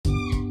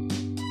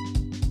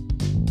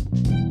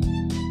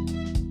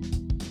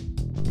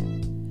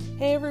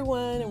Hey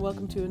everyone, and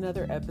welcome to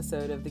another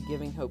episode of the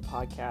Giving Hope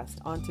podcast.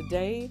 On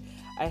today,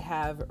 I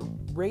have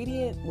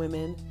Radiant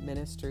Women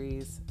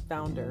Ministries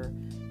founder,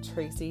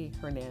 Tracey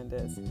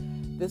Hernandez.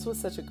 This was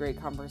such a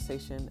great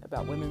conversation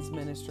about women's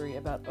ministry,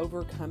 about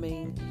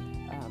overcoming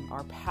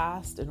our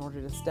past in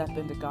order to step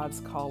into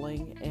God's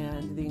calling,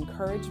 and the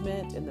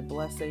encouragement and the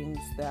blessings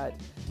that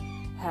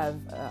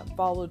have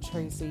followed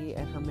Tracey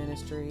and her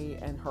ministry,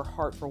 and her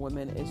heart for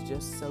women is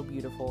just so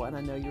beautiful. And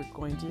I know you're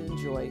going to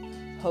enjoy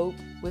Hope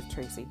with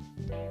Tracey.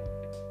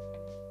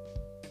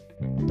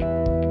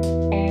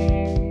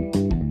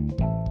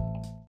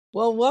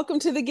 Well, welcome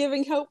to the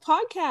Giving Hope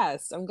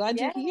podcast. I'm glad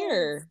you're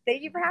here.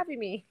 Thank you for having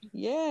me.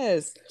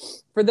 Yes.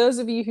 For those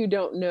of you who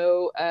don't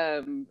know,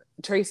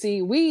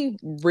 Tracey, we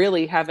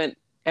really haven't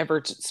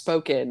ever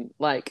spoken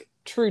like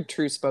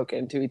true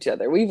spoken to each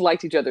other. We've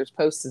liked each other's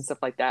posts and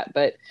stuff like that,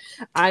 but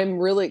I'm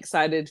really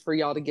excited for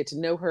y'all to get to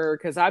know her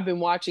because I've been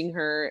watching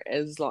her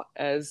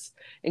as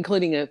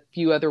including a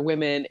few other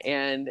women,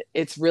 and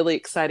it's really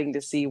exciting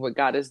to see what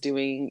God is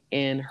doing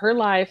in her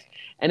life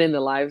and in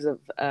the lives of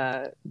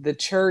the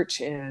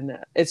church, and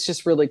it's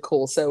just really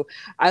cool. So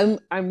I'm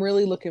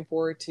really looking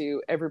forward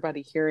to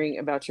everybody hearing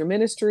about your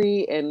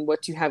ministry and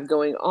what you have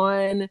going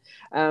on,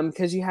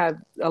 because you have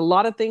a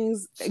lot of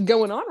things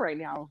going on right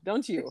now,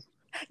 don't you?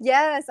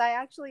 Yes, I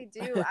actually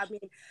do. I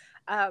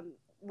mean,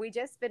 we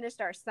just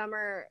finished our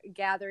summer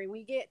gathering.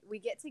 We get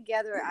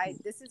together.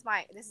 This is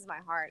my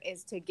heart,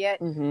 is to get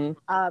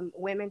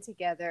women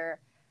together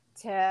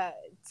to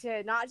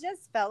not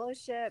just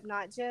fellowship,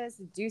 not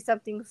just do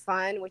something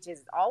fun, which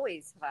is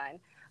always fun,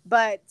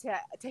 but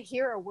to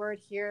hear a word,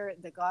 hear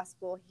the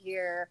gospel,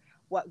 hear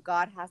what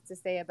God has to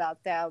say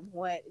about them.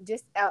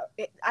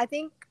 I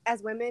think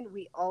as women,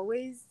 we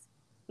always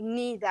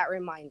need that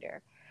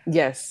reminder.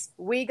 Yes.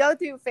 We go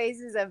through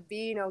phases of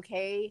being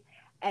okay,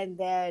 and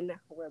then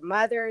we're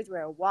mothers,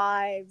 we're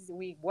wives,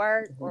 we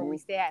work or we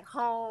stay at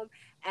home,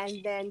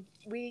 and then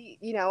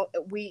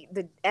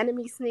the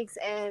enemy sneaks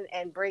in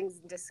and brings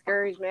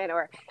discouragement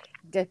or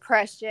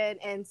depression.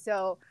 And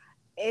so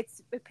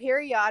it's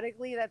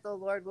periodically that the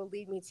Lord will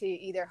lead me to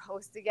either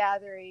host a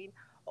gathering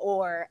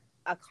or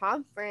a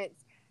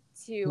conference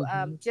to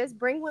just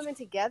bring women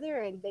together,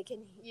 and they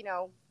can,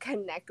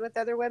 connect with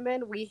other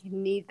women. We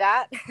need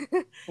that.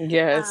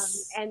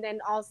 Yes. And then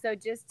also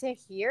just to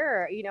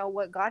hear,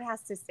 what God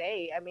has to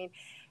say. I mean,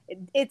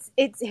 it's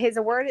his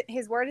word.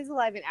 His word is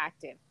alive and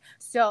active.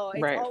 So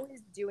it's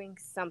always doing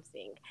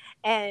something,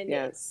 and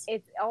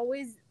it's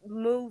always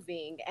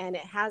moving, and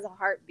it has a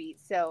heartbeat.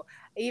 So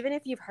even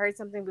if you've heard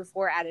something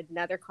before at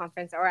another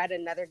conference or at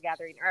another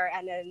gathering or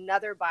at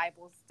another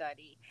Bible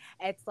study,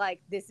 it's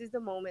like, this is the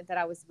moment that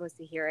I was supposed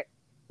to hear it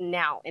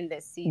now in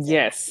this season.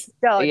 Yes.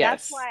 So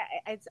that's why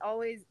it's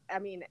always, I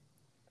mean,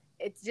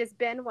 it's just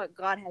been what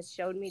God has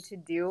showed me to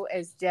do,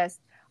 is just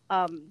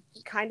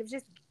kind of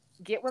just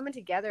get women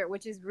together,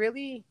 which is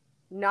really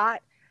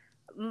not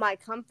my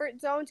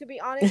comfort zone, to be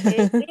honest.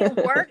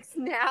 It works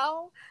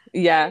now.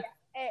 Yeah.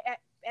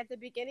 At the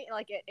beginning,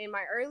 like in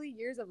my early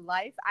years of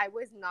life, I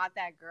was not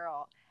that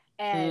girl.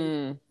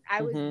 And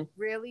I was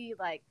really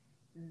like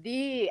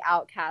the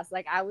outcast.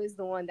 Like, I was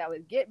the one that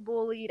would get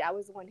bullied. I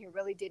was the one who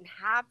really didn't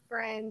have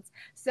friends.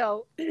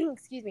 So,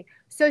 excuse me.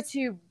 So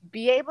to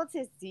be able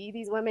to see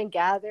these women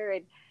gather,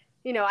 and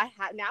I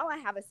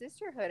have a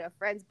sisterhood of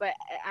friends, but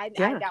I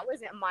that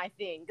wasn't my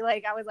thing.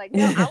 Like, I was like,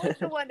 no, I was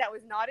the one that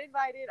was not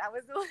invited. I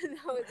was the one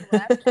that was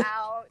left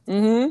out.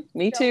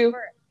 Me too.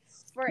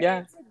 For it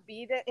to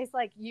be that, it's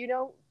like,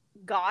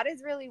 God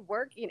is really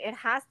working. It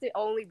has to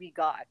only be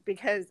God,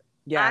 because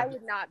I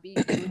would not be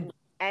doing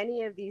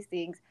any of these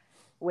things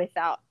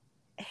without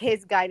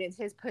his guidance,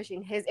 his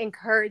pushing, his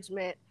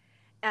encouragement,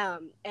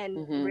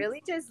 and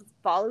really just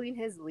following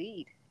his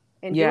lead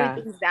and doing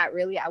things that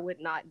really I would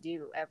not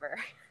do ever.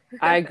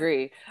 I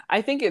agree.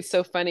 I think it's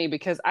so funny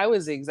because I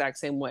was the exact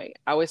same way.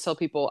 I always tell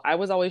people I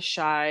was always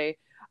shy.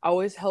 I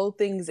always held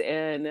things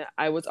in.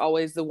 I was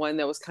always the one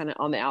that was kind of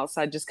on the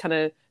outside, just kind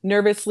of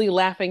nervously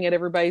laughing at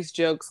everybody's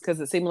jokes because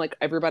it seemed like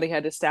everybody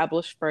had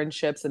established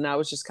friendships and I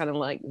was just kind of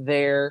like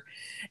there.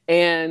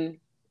 And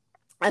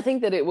I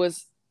think that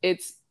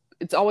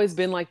it's always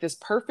been like this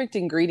perfect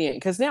ingredient,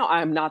 because now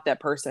I'm not that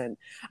person.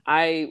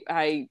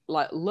 I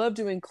love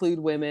to include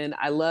women.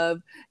 I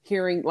love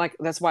hearing, like,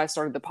 that's why I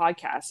started the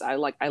podcast.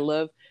 I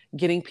love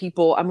getting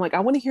people. I'm like,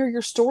 I want to hear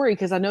your story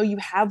because I know you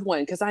have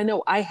one, because I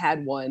know I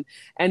had one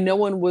and no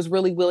one was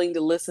really willing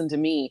to listen to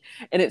me.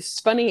 And it's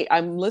funny,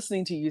 I'm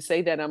listening to you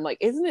say that. I'm like,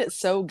 isn't it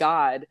so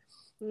God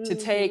to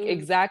take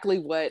exactly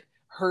what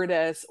hurt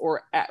us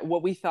or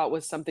what we thought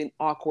was something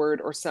awkward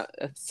or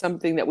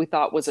something that we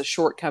thought was a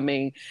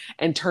shortcoming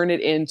and turn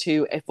it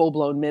into a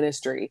full-blown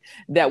ministry,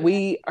 that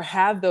we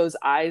have those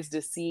eyes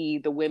to see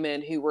the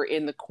women who were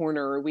in the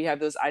corner. We have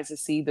those eyes to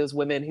see those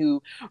women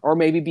who or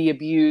maybe be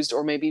abused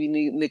or maybe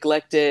be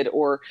neglected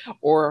or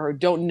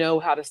don't know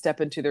how to step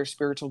into their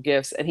spiritual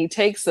gifts. And he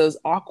takes those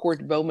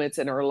awkward moments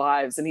in our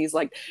lives and he's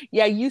like,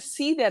 yeah, you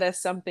see that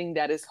as something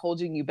that is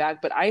holding you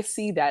back, but I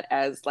see that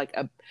as like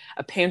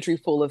a pantry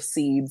full of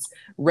seeds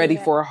ready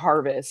Yeah. for a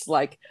harvest.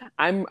 Like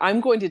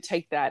I'm going to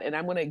take that and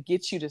I'm going to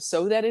get you to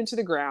sow that into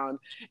the ground,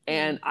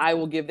 and I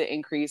will give the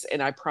increase,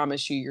 and I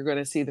promise you you're going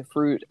to see the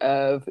fruit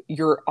of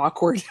your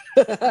awkward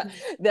that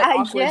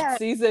awkward Yeah.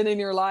 season in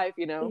your life,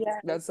 you know. Yeah.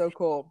 That's so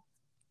cool.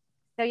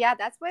 So yeah,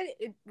 that's what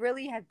it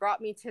really had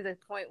brought me to the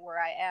point where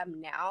I am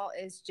now,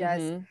 is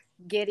just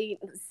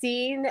Mm-hmm.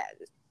 seeing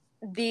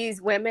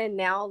these women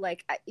now.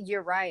 Like,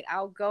 you're right,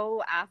 I'll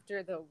go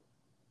after the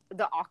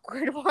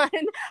awkward one.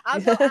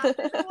 I'll go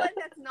after the one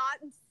that's not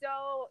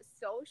so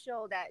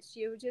social, that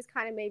she would just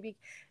kind of maybe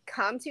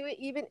come to it,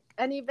 even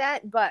an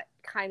event, but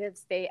kind of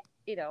stay,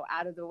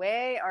 out of the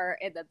way or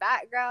in the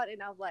background.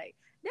 And I'm like,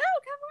 no,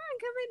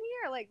 come in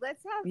here. Like,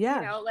 let's have,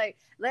 Yeah. like,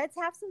 let's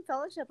have some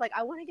fellowship. Like,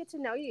 I want to get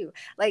to know you.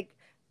 Like,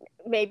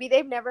 maybe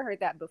they've never heard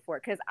that before,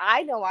 because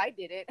I know I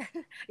didn't. I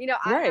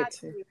had Right.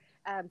 to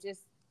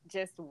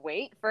just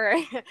wait for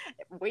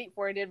wait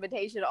for an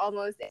invitation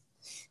almost,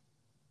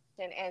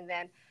 and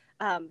then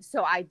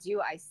so I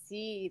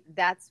see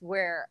that's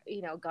where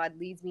God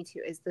leads me to,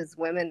 is those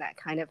women that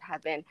kind of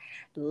have been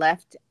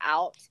left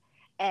out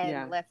and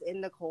Yeah. left in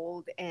the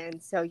cold.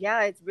 And so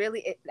yeah, it's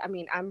really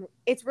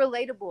it's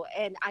relatable.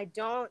 And I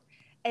don't,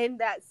 in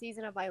that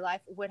season of my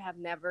life, would have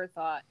never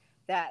thought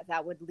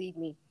that would lead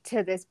me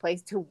to this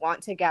place to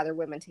want to gather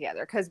women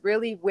together, because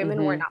really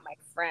women were Mm-hmm. not my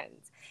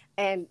friends.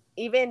 And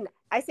even,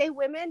 I say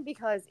women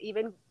because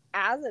even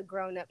as a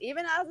grown up,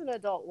 even as an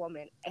adult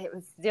woman, it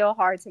was still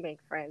hard to make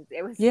friends.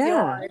 It was still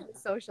Yeah. hard to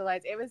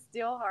socialize. It was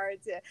still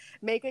hard to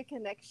make a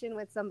connection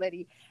with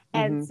somebody.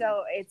 And Mm-hmm.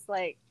 so it's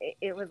like,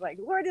 it was like,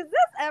 Lord, is this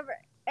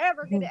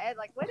ever going to end?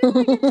 Like, when am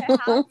I going to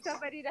have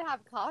somebody to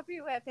have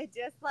coffee with and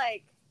just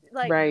like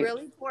Right.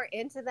 really pour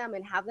into them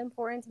and have them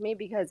pour into me?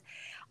 Because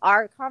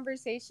my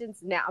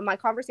conversations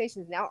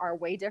now are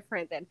way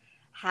different than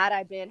had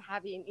I been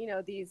having,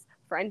 these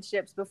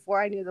friendships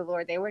before I knew the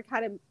Lord. They would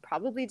kind of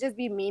probably just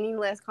be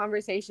meaningless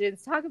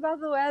conversations, talk about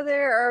the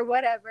weather or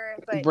whatever.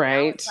 But now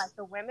Right. it's like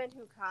the women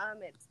who come,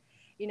 it's,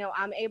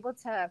 I'm able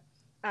to,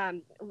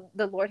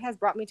 the Lord has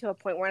brought me to a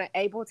point where I'm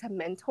able to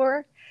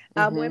mentor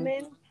Mm-hmm.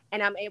 women,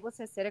 and I'm able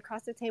to sit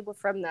across the table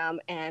from them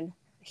and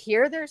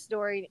hear their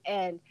story,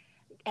 and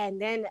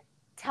then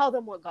tell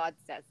them what God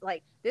says.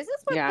 Like, this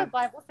is what the Yeah.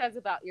 Bible says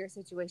about your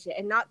situation,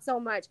 and not so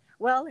much,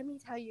 well, let me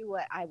tell you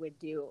what I would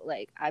do.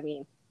 Like, I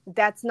mean,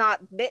 that's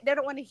not, they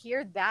don't want to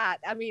hear that.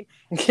 I mean,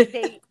 that's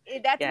what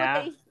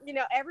Yeah. they,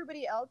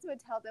 everybody else would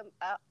tell them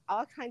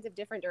all kinds of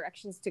different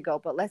directions to go.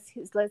 But let's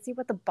see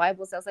what the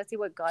Bible says. Let's see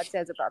what God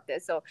says about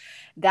this. So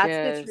that's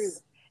the truth.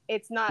 Yes.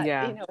 It's not,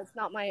 Yeah. it's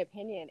not my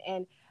opinion.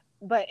 And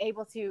but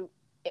able to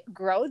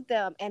grow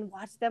them and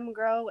watch them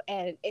grow.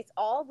 And it's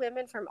all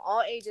women from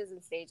all ages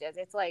and stages.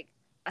 It's like,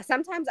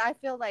 sometimes I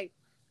feel like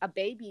a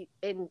baby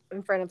in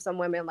front of some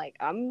women. Like,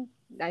 I'm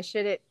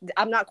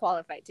not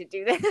qualified to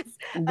do this.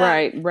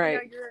 Right. Right.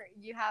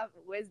 You have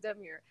wisdom,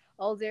 you're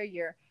older,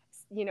 you're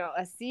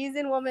a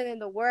seasoned woman in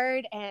the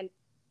word. And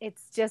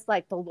it's just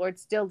like the Lord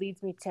still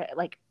leads me to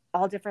like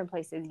all different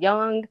places,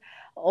 young,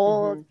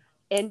 old, Mm-hmm.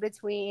 in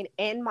between,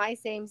 in my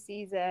same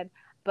season.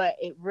 But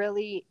it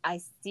really, I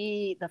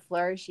see the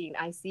flourishing,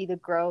 I see the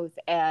growth,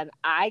 and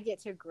I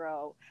get to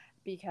grow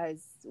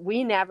because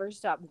we never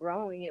stop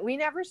growing, we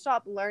never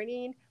stop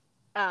learning.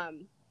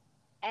 um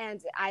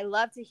and I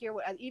love to hear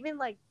what, even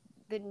like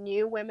the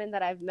new women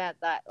that I've met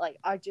that like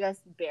are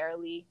just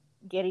barely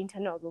getting to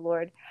know the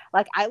Lord.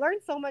 Like, I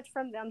learned so much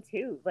from them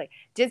too. Like,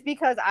 just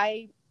because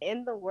I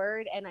in the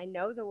word and I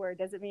know the word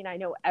doesn't mean I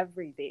know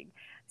everything.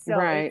 So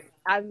it's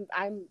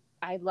Right.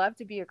 I love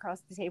to be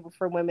across the table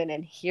for women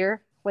and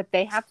hear what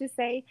they have to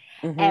say.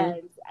 Mm-hmm.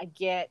 And I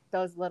get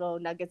those little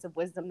nuggets of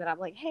wisdom that I'm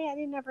like, hey, I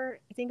didn't ever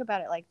think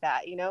about it like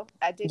that.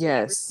 I didn't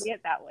ever see Yes.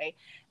 it that way.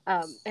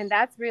 And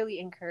that's really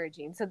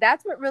encouraging. So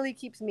that's what really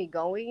keeps me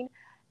going,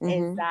 is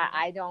Mm-hmm. that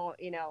I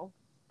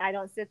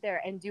don't sit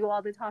there and do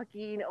all the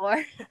talking,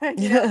 or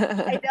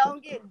I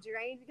don't get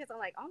drained, because I'm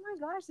like, oh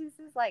my gosh, this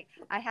is like,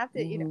 I have to,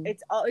 Mm-hmm.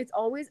 it's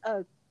always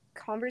a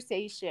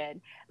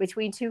conversation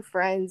between two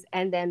friends,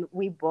 and then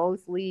we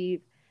both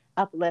leave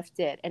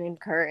uplifted and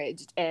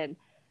encouraged and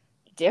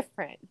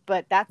different.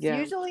 But that's Yeah.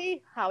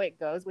 usually how it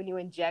goes when you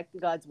inject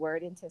God's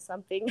word into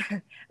something.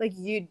 Like,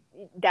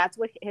 that's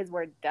what his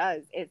word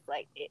does. It's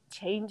like, it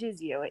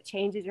changes you, it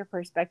changes your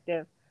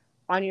perspective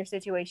on your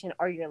situation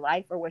or your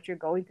life or what you're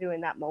going through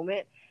in that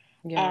moment.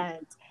 Yeah.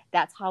 And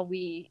that's how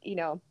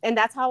and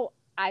that's how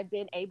I've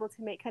been able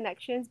to make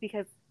connections,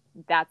 because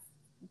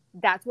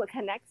that's what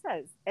connects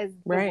us, is the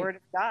Right. word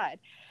of God.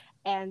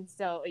 And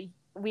so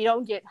we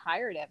don't get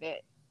tired of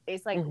it.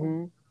 It's like,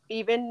 Mm-hmm.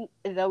 even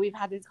though we've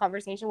had this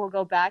conversation, we'll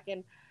go back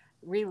and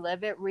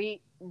relive it,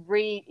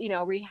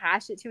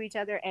 rehash it to each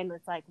other. And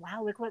it's like,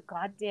 wow, look what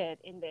God did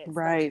in this. Like,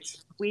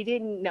 Right. we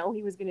didn't know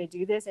he was going to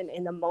do this. And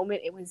in the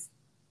moment, it was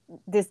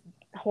this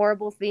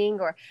horrible thing,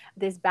 or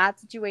this bad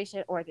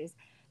situation, or this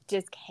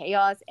just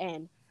chaos.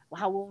 And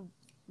wow,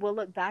 we'll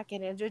look back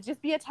and it'll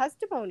just be a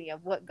testimony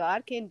of what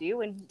God can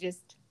do, and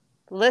just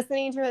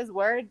listening to his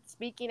word,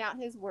 speaking out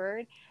his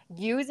word,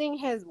 using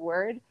his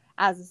word.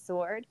 as a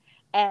sword,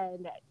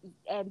 and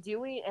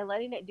doing and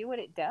letting it do what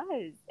it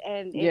does.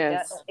 And it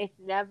does, Yes. it's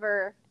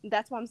never,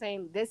 that's what I'm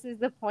saying, this is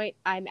the point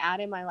I'm at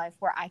in my life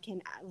where I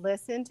can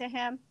listen to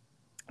him,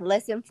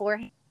 listen for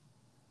him,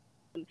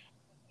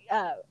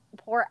 uh,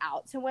 pour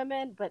out to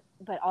women, but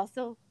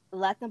also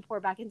let them pour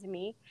back into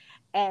me,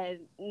 and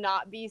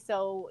not be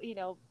so,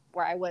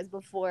 where I was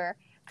before,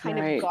 kind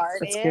of Right. That's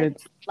guarded, good.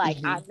 like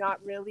Hmm. I'm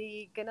not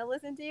really gonna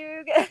listen to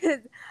you because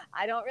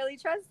I don't really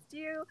trust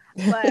you.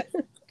 But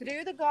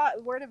through the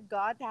word of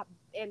God, that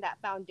and that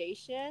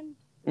foundation,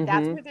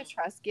 that's Hmm. where the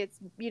trust gets,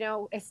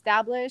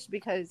 established,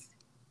 because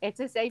it's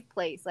a safe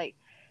place. Like,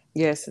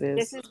 Yes, it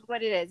this is. is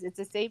what it is. It's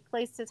a safe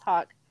place to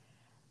talk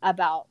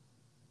about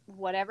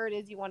whatever it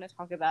is you want to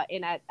talk about.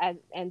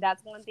 And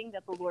that's one thing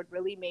that the Lord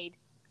really made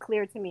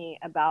clear to me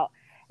about,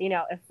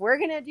 if we're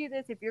going to do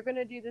this, if you're going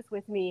to do this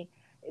with me,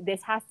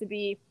 this has to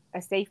be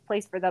a safe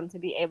place for them to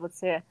be able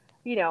to,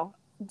 you know,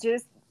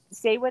 just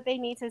say what they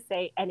need to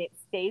say, and it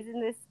stays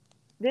in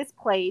this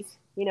place.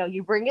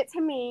 You bring it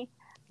to me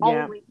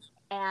Yeah. only,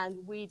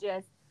 and we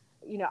just,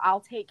 I'll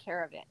take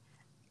care of it.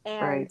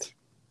 And Right.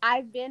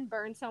 I've been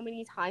burned so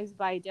many times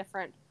by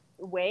different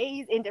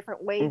ways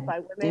Hmm. by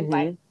women,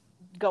 by Hmm.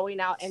 going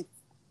out and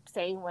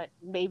saying what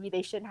maybe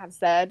they shouldn't have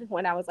said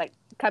when I was like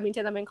coming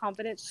to them in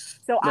confidence.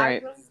 So I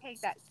Right. really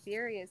take that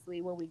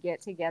seriously when we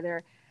get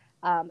together,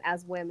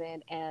 as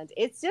women, and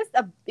it's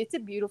a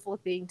beautiful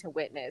thing to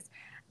witness.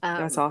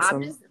 That's I'm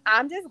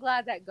awesome. just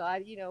glad that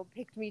God,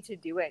 picked me to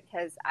do it,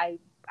 because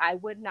I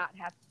would not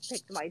have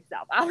picked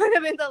myself. I would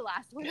have been the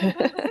last one on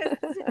the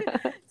list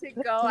to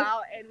go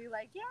out and be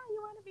like, yeah,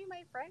 you want to be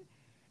my friend.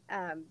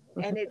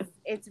 And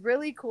it's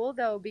really cool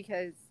though,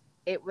 because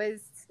it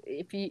was,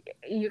 if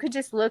you could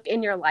just look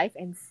in your life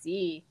and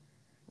see,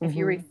 if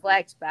you Hmm.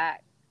 reflect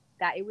back,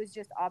 that it was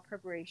just all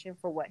preparation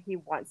for what he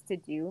wants to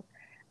do.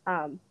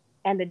 um,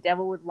 and the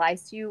devil would lie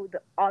to you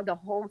the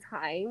whole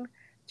time,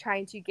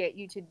 trying to get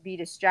you to be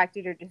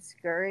distracted or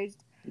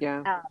discouraged.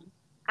 Yeah. um,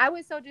 I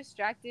was so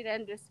distracted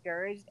and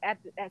discouraged at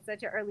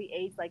such an early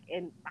age, like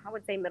in, I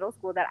would say, middle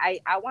school, that I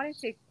wanted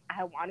to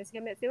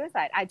commit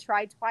suicide. I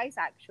tried twice,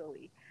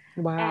 actually.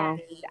 And Wow.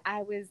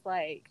 I was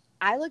like,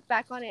 I look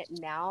back on it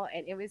now,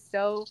 and it was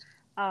so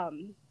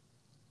um,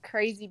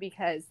 crazy,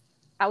 because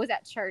I was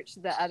at church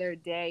the other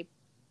day,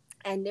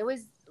 and it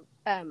was,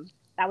 um,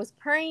 I was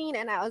praying,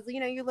 and I was,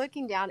 you're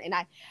looking down, and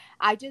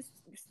I just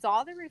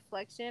saw the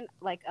reflection,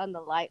 like on the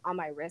light on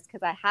my wrist,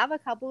 because I have a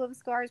couple of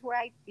scars where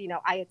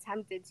I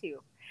attempted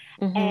to,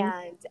 Hmm.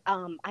 and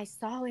I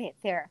saw it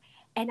there,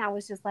 and I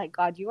was just like,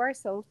 God, you are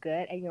so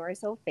good, and you are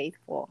so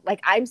faithful.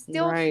 Like, I'm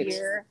still Right.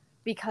 here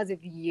because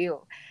of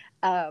you.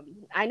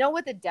 I know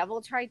what the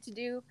devil tried to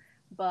do,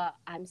 but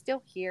I'm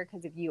still here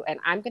because of you, and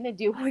I'm gonna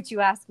do what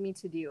you ask me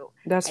to do.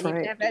 That's And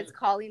even right. if it's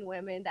calling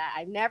women that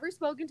I've never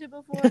spoken to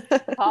before,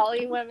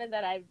 calling women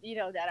that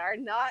that are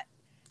not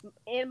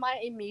in my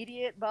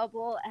immediate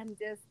bubble, and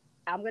just,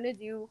 I'm gonna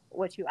do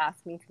what you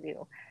ask me to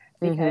do,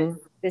 because Hmm.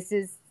 this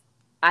is,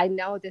 I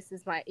know this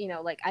is my,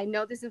 like, I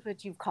know this is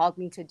what you've called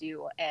me to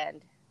do,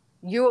 and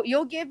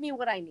you'll give me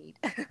what I need.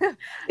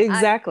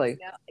 Exactly.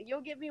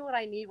 You'll give me what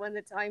I need when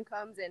the time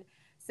comes. And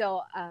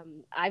so,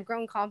 I've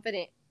grown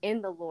confident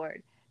in the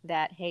Lord,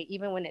 that hey,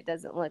 even when it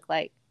doesn't look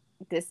like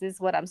this is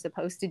what I'm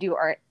supposed to do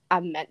or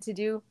I'm meant to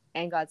do,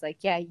 and God's like,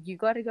 yeah, you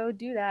got to go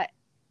do that.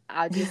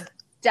 I'll just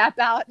step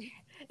out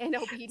in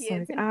It's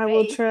obedience like, and I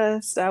will faith.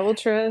 trust, I will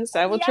trust,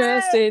 I will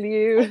trust Yes, in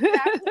you.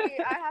 exactly.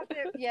 I have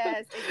to,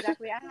 yes,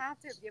 exactly. I have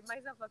to give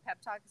myself a pep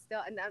talk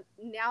still. And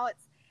now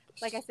it's,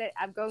 like I said,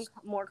 I've grown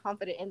more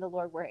confident in the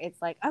Lord, where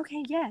it's like,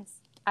 okay, yes.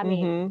 I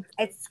mean, Hmm.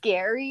 it's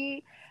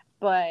scary,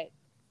 but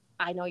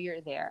I know you're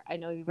there. I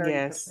know you've already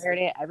Yes. prepared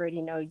it. I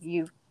already know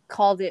you've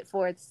called it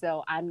forth.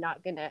 So I'm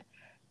not gonna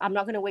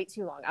wait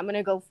too long. I'm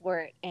gonna go for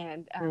it.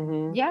 And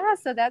Hmm. yeah,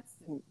 so that's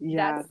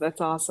Yeah, that's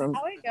awesome.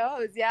 how it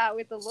goes. Yeah,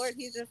 with the Lord,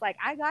 He's just like,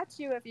 I got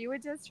you if you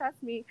would just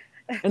trust me.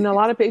 And a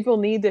lot of people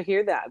need to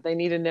hear that. They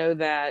need to know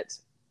that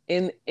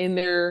in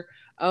their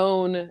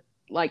own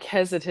like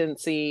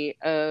hesitancy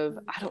of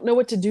I don't know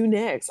what to do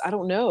next. I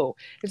don't know.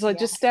 It's like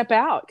Yeah, just step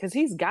out because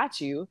he's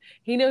got you.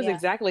 He knows yeah,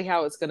 exactly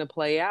how it's going to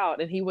play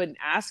out and he wouldn't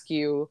ask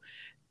you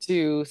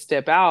to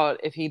step out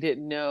if he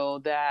didn't know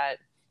that.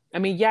 I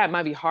mean, yeah, it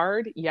might be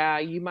hard. Yeah,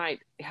 you might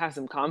have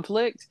some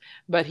conflict,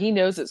 but he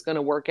knows it's going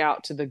to work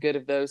out to the good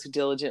of those who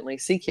diligently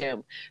seek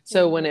him.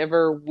 So hmm,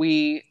 whenever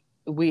we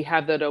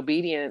have that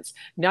obedience,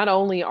 not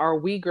only are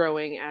we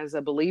growing as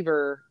a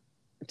believer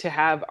to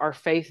have our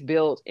faith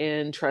built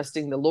in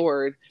trusting the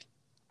Lord,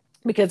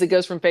 because it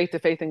goes from faith to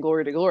faith and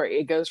glory to glory.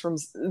 It goes from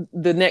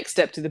the next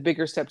step to the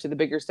bigger step to the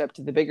bigger step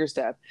to the bigger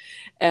step.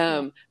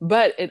 yeah,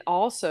 But it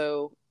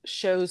also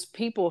shows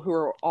people who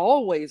are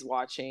always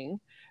watching.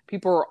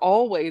 People are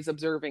always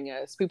observing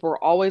us. People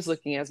are always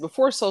looking at us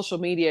before social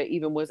media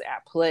even was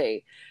at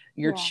play.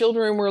 Your yeah,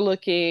 children were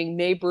looking,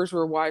 neighbors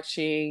were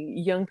watching,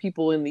 young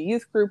people in the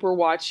youth group were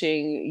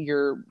watching,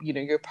 your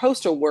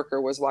postal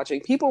worker was watching.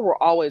 People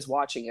were always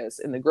watching us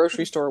in the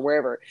grocery store,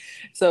 wherever.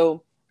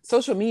 So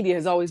social media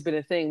has always been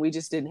a thing. We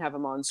just didn't have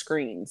them on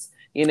screens,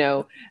 you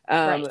know.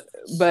 Right. Um,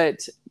 but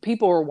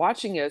people are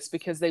watching us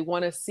because they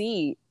want to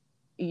see,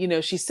 you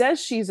know, she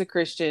says she's a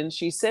Christian,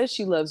 she says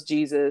she loves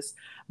Jesus,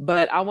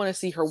 but I want to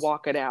see her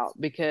walk it out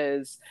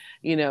because,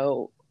 you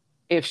know,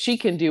 if she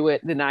can do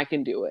it, then I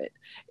can do it.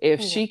 Yeah.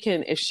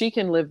 If she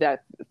can live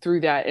that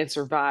through that and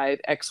survive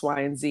X,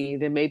 Y, and Z,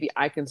 then maybe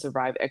I can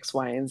survive X,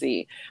 Y, and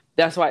Z.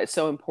 That's why it's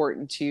so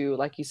important to,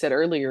 like you said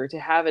earlier, to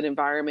have an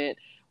environment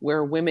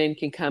where women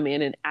can come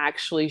in and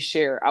actually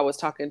share. I was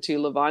talking to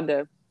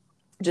Lavonda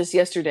just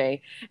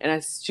yesterday,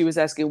 and she was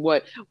asking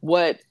what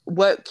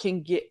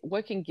can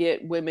get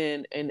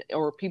women and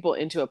or people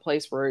into a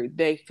place where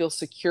they feel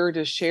secure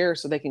to share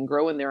so they can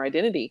grow in their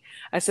identity.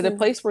 I said a Mhm.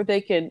 place where they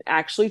can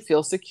actually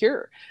feel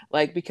secure,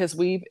 like, because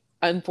we've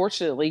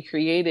unfortunately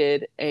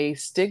created a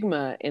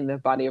stigma in the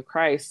body of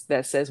Christ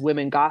that says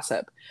women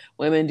gossip,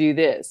 women do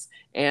this.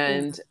 Yeah.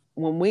 And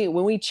when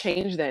we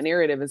change that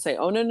narrative and say,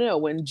 oh, no, no,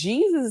 when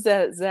Jesus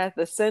is at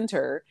the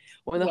center,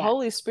 when the Yeah.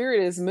 Holy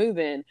Spirit is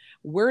moving,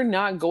 we're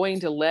not going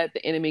to let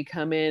the enemy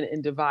come in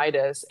and divide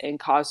us and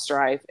cause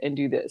strife and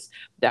do this.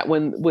 That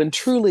when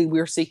truly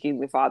we're seeking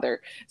the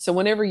Father. So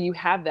whenever you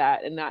have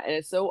that, and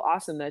it's so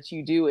awesome that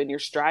you do, and you're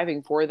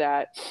striving for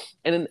that.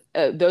 And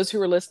those who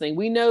are listening,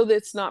 we know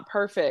that's not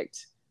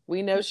perfect.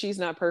 We know she's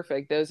not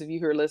perfect. Those of you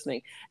who are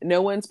listening,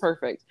 no one's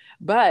perfect,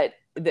 but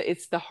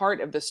it's the heart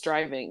of the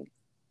striving.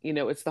 You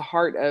know, it's the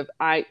heart of,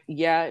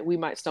 yeah, we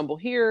might stumble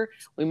here,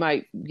 we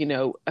might, you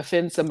know,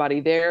 offend somebody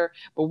there,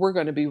 but we're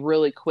going to be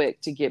really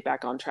quick to get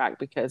back on track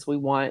because we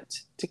want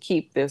to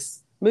keep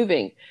this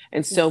moving.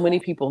 And so many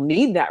Exactly. people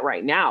need that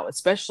right now,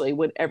 especially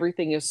when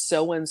everything is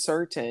so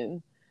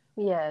uncertain,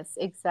 Yes,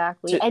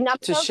 exactly. to And I'm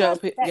to so show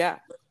glad that, yeah.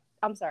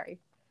 I'm sorry.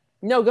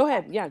 No, go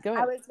ahead. Yeah, go I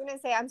ahead. was gonna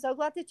say, I'm so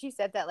glad that you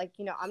said that. Like,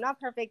 I'm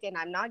not perfect, and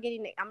I'm not gonna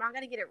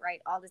get it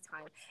right all the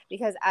time,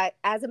 because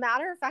as a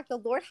matter of fact, the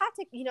Lord had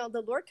to,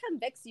 the Lord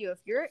convicts you if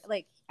you're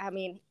like, I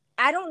mean,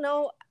 I don't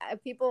know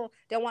if people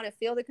don't want to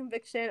feel the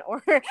conviction,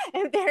 or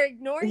if they're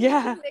ignoring the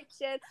Yeah.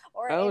 conviction,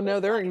 or Oh if no,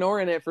 it's they're like,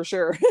 ignoring it for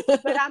sure.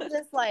 but I'm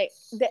just like,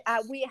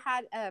 we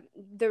had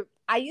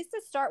I used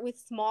to start with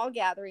small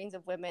gatherings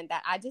of women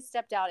that I just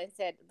stepped out and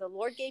said, the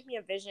Lord gave me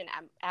a vision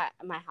at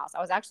my house.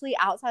 I was actually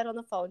outside on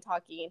the phone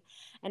talking,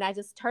 and I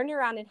just turned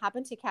around and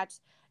happened to catch,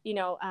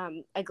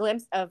 a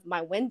glimpse of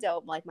my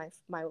window, like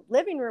my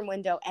living room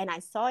window, and I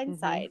saw Hmm.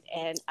 inside,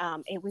 and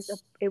it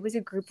was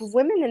a group of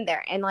women in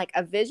there, and like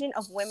a vision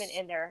of women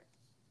in there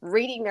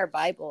reading their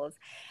Bibles.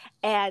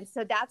 And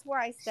so that's where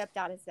I stepped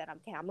out and said,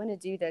 okay, I'm going to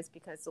do this,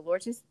 because the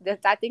Lord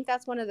I think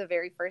that's one of the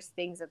very first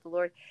things that the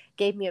Lord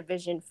gave me a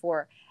vision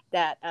for,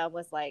 that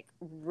was like,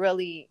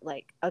 really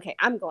like, okay,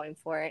 I'm going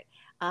for it.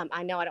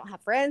 I know I don't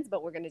have friends,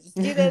 but we're going to just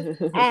do this.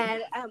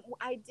 And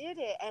I did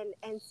it.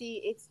 And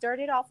see, it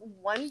started off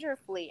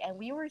wonderfully. And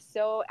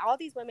all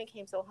these women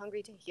came so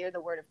hungry to hear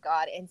the word of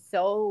God, and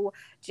so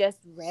just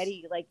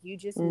ready. Like, you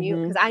just knew,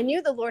 because Hmm. I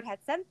knew the Lord had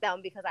sent them,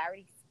 because I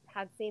already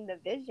had seen the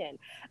vision.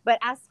 But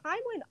as time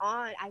went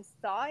on, I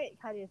saw it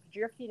kind of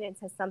drifting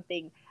into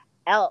something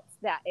else,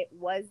 that it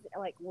was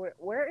like,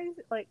 where is,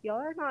 like, y'all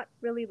are not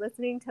really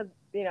listening to,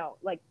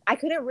 like, I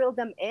couldn't reel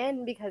them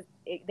in, because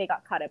they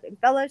got caught up in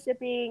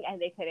fellowshipping, and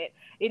they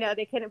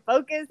couldn't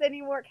focus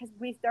anymore, because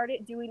we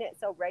started doing it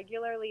so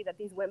regularly that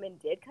these women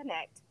did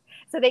connect.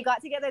 So they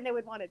got together, and they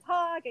would want to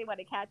talk, they want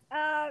to catch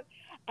up.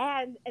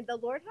 And the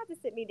Lord had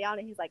to sit me down,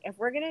 and he's like, if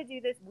we're going to do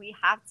this, we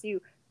have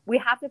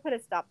to put a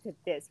stop to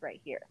this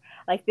right here.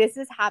 Like, this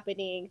is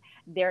happening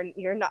there.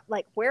 You're not,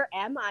 like, where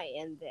am I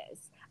in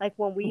this? Like,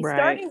 when we Right.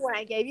 started, when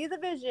I gave you the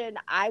vision,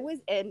 I was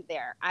in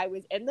there, I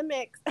was in the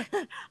mix.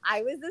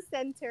 I was the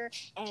center,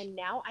 and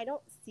now I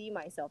don't see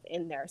myself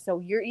in there. So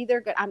you're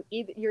either gonna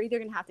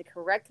have to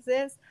correct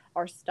this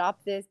or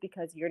stop this,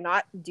 because you're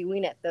not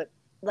doing it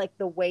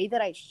the way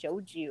that I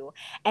showed you.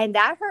 And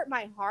that hurt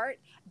my heart,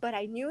 but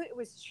I knew it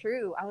was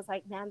true. I was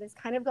like, man, this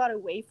kind of got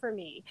away from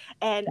me.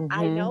 And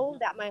I Hmm. know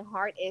that my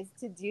heart is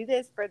to do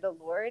this for the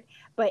Lord,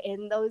 but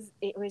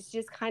it was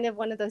just kind of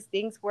one of those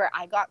things where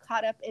I got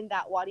caught up in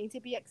that wanting to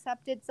be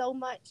accepted so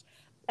much.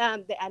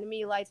 The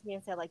enemy lied to me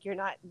and said, like, you're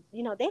not,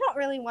 they don't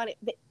really want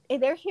it.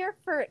 They're here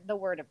for the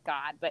word of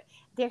God, but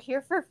they're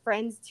here for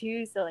friends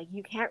too. So, like,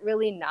 you can't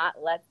really not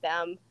let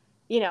them,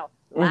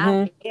 laugh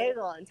Hmm. and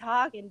giggle and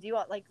talk and do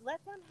all, like,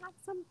 let them have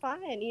some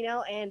fun.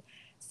 And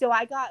so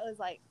was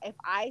like, if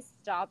I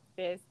stop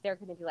this, they're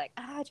going to be like,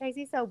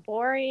 Tracy's so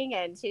boring.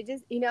 And she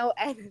just,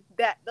 and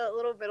that the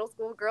little middle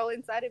school girl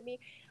inside of me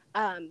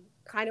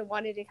kind of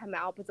wanted to come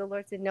out. But the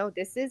Lord said, no,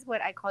 this is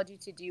what I called you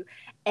to do.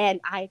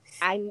 And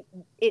I'm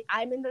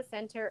in the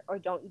center, or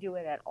don't do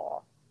it at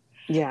all.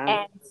 Yeah.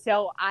 And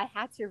so I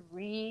had to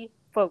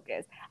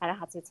refocus, and I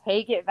had to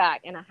take it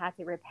back, and I had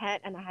to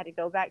repent, and I had to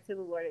go back to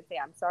the Lord and say,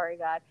 I'm sorry,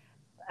 God.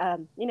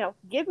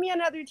 Give me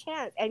another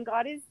chance. And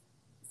God is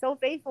so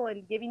faithful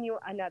in giving you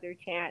another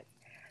chance.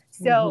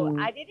 So Hmm.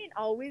 I didn't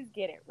always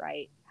get it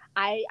right.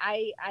 I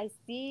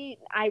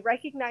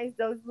recognize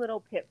those little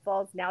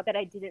pitfalls now that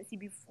I didn't see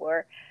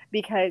before,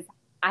 because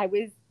I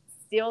was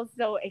still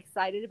so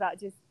excited about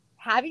just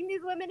having these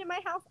women in my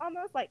house,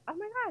 almost like, oh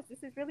my gosh,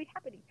 this is really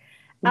happening.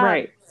 Um,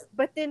 Right.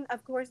 but then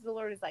of course the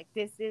Lord is like,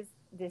 this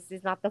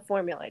is not the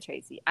formula,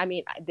 Tracy. I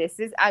mean,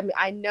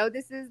 I know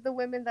this is the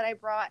women that I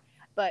brought,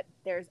 but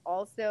there's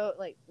also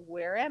like,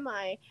 where am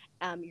I?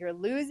 You're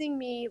losing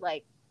me.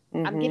 Like,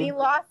 I'm Mm-hmm. getting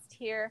lost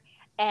here.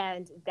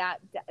 And that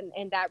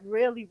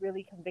really,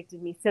 really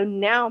convicted me. So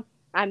now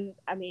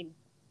I mean,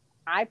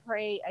 I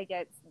pray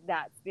against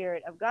that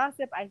spirit of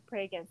gossip. I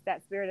pray against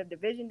that spirit of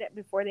division that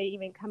before they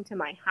even come to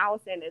my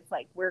house. And it's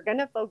like, we're going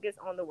to focus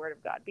on the word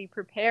of God. Be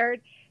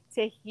prepared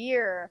to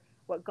hear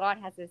what God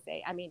has to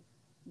say. I mean,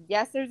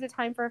 yes, there's a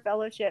time for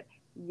fellowship.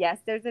 Yes,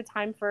 there's a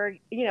time for,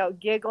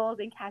 giggles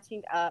and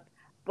catching up.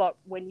 But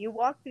when you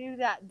walk through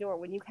that door,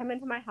 when you come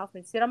into my house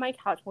and sit on my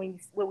couch, when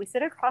we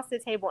sit across the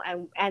table,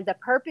 and the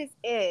purpose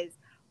is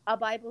a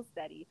Bible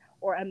study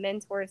or a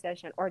mentor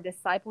session or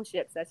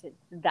discipleship session,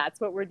 that's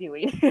what we're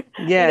doing.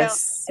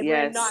 Yes.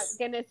 We're not Yes.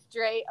 going to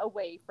stray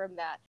away from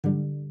that.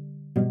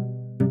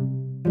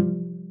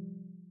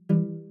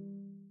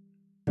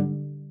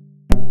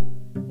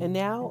 And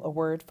now a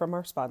word from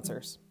our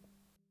sponsors.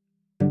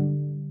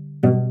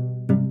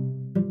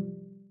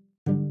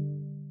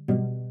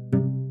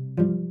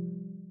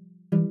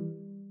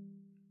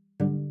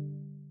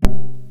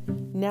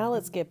 Now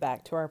let's get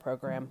back to our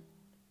program.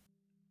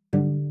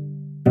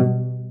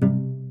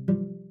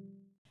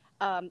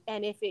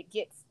 And if it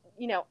gets,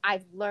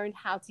 I've learned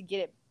how to get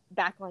it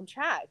back on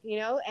track, and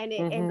the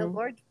Mm-hmm.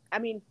 Lord, I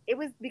mean, it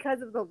was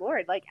because of the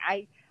Lord. Like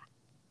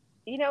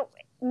you know,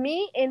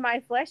 me in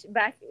my flesh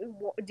back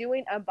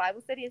doing a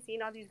Bible study and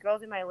seeing all these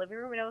girls in my living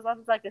room, and it was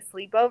almost like a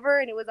sleepover,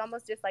 and it was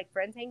almost just like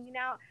friends hanging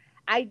out.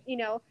 I, you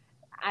know,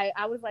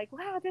 I was like,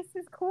 wow, this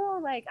is cool.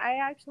 Like, I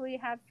actually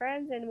have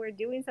friends and we're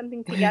doing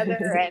something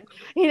together. And,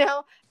 they're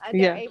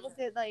Yeah. able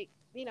to, like,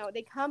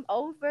 they come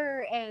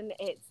over, and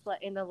it's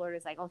like, and the Lord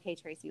is like, okay,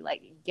 Tracy,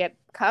 like,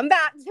 come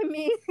back to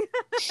me,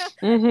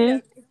 Mm-hmm.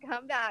 just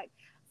come back.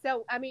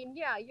 So, I mean,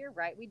 yeah, you're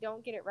right. We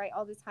don't get it right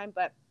all the time,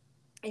 but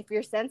if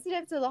you're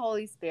sensitive to the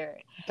Holy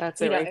Spirit,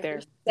 That's it right if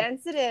you're there.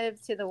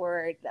 sensitive to the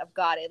word of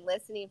God and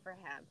listening for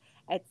him,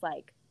 it's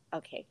like,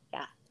 okay,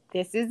 yeah,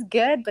 this is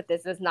good, but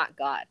this is not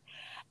God.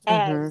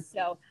 And Mm-hmm.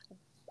 so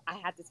I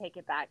had to take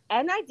it back.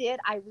 And I did.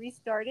 I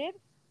restarted.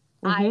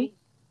 Mm-hmm.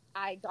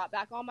 I got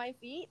back on my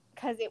feet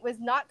because it was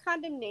not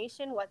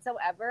condemnation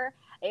whatsoever.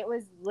 It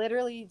was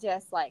literally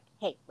just like,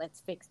 hey,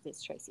 let's fix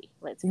this, Tracy.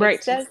 Let's fix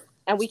Right. this.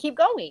 And we keep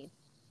going.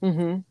 Mm-hmm.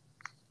 And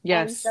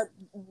Yes. so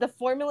the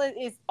formula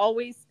is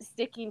always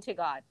sticking to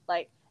God.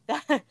 Like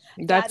that, that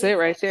That's it is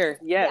right it. there.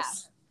 Yeah.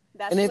 Yes.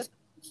 That's And what, if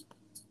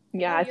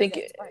yeah, no, I you're think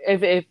good. Go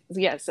ahead. if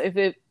yes,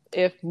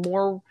 if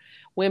more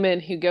women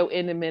who go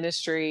into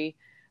ministry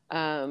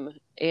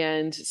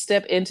and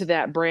step into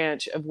that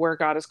branch of where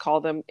God has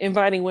called them,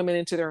 inviting women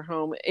into their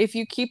home, if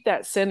you keep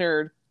that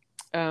centered,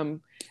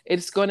 um,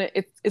 it's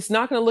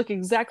not gonna look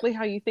exactly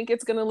how you think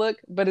it's gonna look,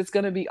 but it's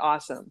gonna be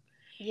awesome.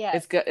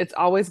 Yes. It's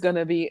always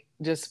gonna be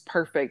just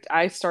perfect.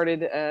 I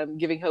started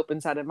giving hope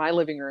inside of my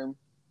living room.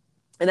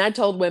 And I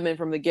told women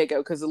from the get go,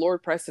 because the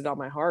Lord pressed it on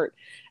my heart.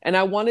 And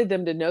I wanted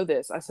them to know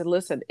this. I said,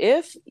 listen,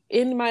 if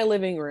in my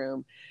living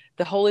room,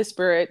 the Holy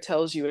Spirit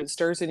tells you and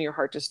stirs in your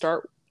heart to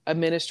start a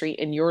ministry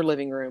in your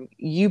living room,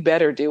 you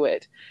better do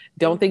it.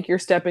 Don't Mm-hmm. think you're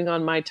stepping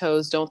on my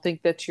toes. Don't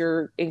think that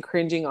you're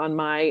infringing on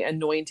my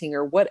anointing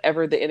or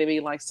whatever the enemy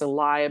likes to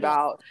lie Yes.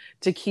 about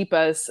to keep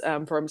us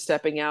from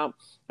stepping out.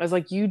 I was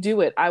like, you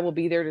do it. I will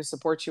be there to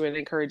support you and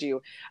encourage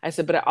you. I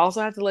said, but I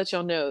also have to let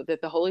y'all know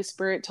that the Holy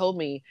Spirit told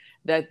me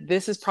that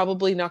this is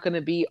probably not going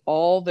to be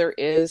all there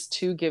is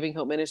to Giving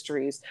Hope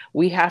Ministries.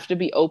 We have to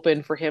be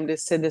open for him to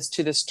send us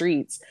to the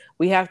streets.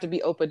 We have to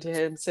be open to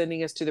him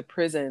sending us to the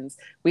prisons.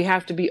 We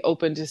have to be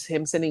open to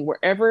him sending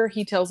wherever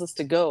he tells us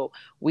to go.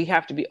 We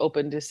have to be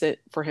open to send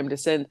for him to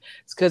send,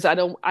 because I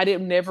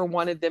didn't never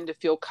wanted them to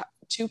feel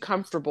too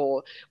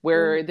comfortable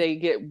where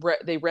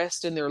Mm-hmm. they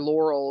rest in their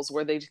laurels,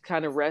 where they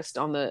kind of rest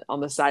on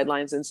the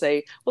sidelines and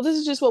say, well, this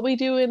is just what we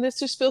do and this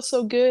just feels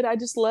so good, I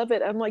just love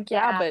it. I'm like,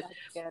 yeah, Yeah, but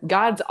that's good.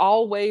 God's Wow.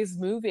 always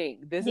moving.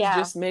 This is Yeah.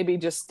 just maybe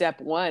just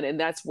step one. And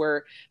that's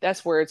where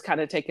it's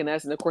kind of taken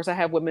us. And of course I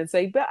have women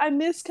say, but I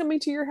miss coming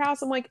to your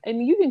house. I'm like,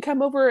 and you can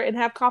come over and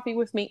have coffee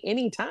with me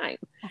anytime.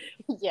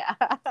 Yeah.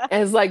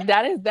 And it's like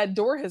that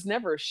door has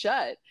never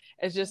shut.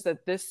 It's just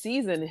that this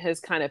season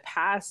has kind of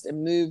passed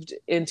and moved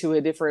into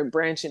a different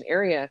branch and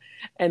area.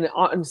 And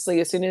honestly,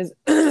 as soon as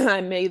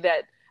I made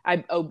that,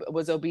 I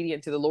was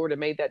obedient to the Lord and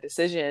made that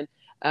decision.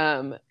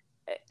 Um,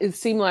 it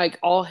seemed like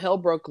all hell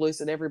broke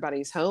loose in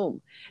everybody's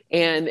home,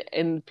 and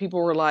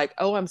people were like,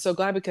 oh, I'm so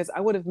glad, because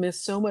I would have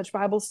missed so much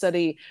Bible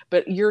study,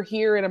 but you're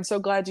here, and I'm so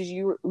glad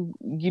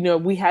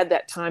we had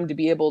that time to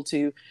be able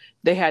to,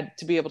 they had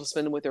to be able to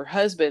spend it with their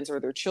husbands or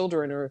their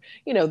children, or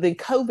then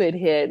COVID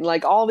hit, and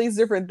like all these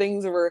different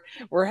things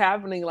were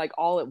happening like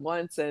all at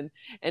once. And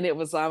I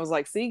was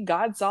like, see,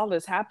 God saw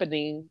this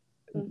happening,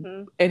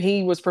 Mm-hmm. and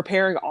he was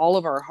preparing all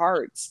of our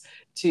hearts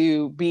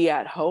to be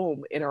at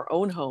home in our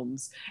own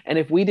homes. And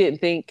if we didn't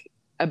think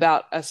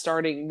about us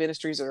starting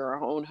ministries in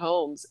our own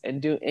homes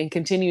and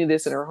continue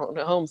this in our own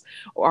homes,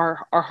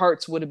 our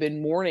hearts would have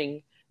been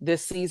mourning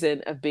this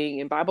season of being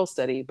in Bible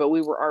study, but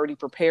we were already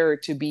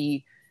prepared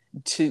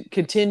to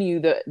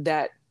continue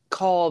that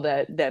call,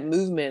 that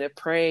movement of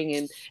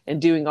praying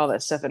and doing all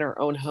that stuff in our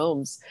own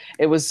homes.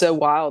 It was so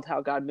wild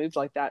how God moved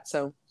like that.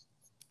 So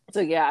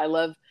yeah, I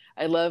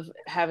love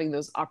having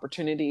those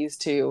opportunities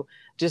to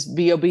just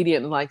be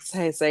obedient and like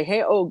say,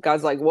 hey, oh,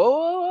 God's like, whoa,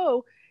 whoa,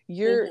 whoa.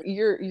 Mhm.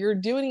 You're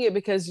doing it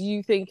because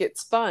you think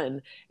it's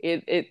fun.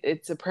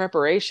 It's a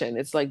preparation.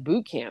 It's like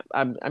boot camp.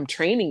 I'm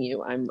training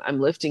you. I'm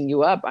lifting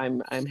you up.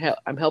 I'm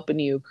helping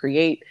you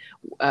create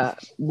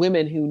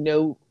women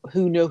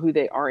who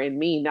they are in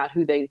me, not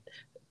who they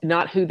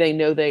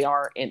know they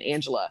are in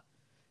Angela.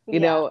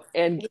 Yeah.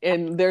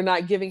 And they're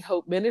not Giving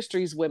Hope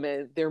Ministries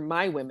women, they're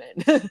my women.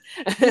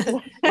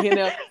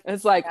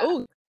 It's like, Yeah.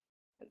 oh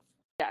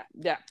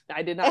yeah,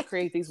 I did not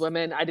create these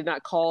women, I did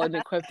not call and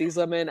equip these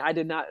women, I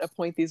did not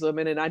appoint these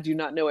women, and I do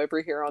not know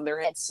every hair on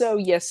their head, so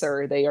yes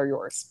sir, they are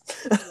yours.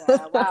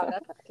 Yeah, wow,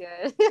 that's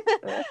good.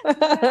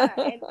 Yeah,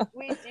 and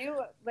we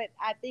do, but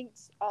I think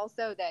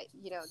also that,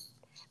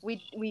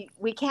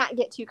 we can't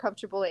get too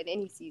comfortable in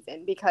any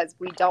season because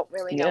we don't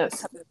really know what's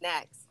Yes. coming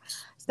next.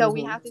 So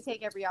we Mm-hmm. have to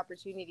take every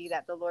opportunity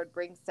that the Lord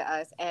brings to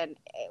us, and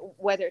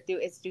whether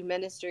through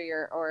ministry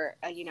or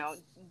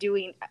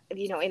doing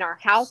in our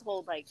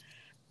household, like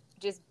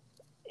just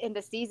in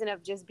the season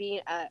of just being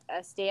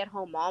a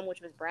stay-at-home mom,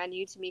 which was brand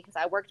new to me because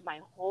I worked my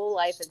whole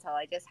life until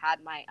I just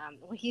had my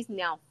well, he's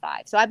now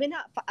 5, so I've been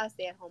a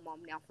stay-at-home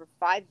mom now for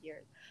 5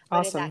 years.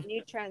 But in that Awesome.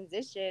 new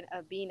transition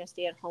of being a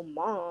stay-at-home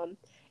mom,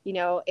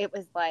 it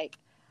was like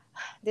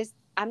this.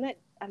 I'm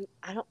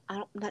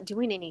not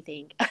doing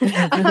anything.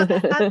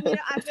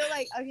 I feel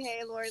like,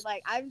 okay, Lord,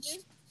 like I'm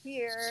just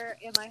here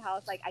in my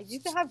house. Like I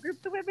used to have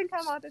groups of women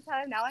come all the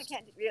time. Now I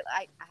can't.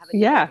 I have a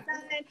newborn Yeah.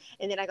 son,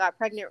 and then I got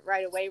pregnant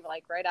right away,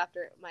 like right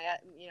after my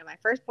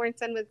firstborn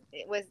son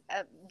was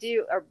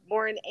due or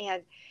born,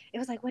 and it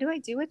was like, what do I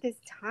do with this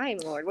time,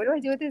 Lord? What do I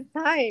do with this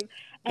time?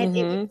 And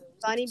it was Mm-hmm.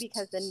 funny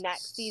because the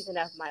next season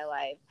of my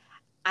life,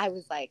 I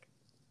was like,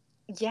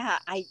 yeah,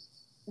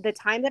 the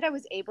time that I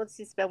was able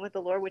to spend with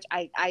the Lord, which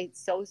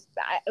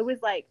it was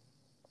like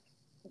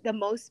the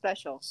most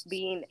special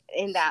being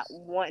in that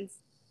once,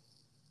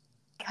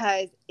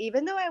 because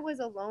even though I was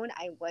alone,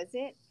 I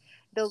wasn't.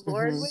 The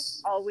Lord Mm-hmm. was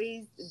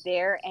always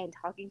there and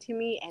talking to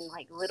me, and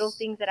like little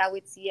things that I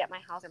would see at my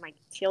house or my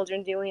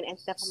children doing and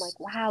stuff. I'm like,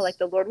 wow, like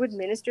the Lord would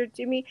minister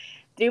to me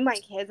through my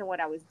kids and what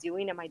I was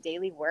doing in my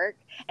daily work.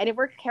 And if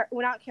we're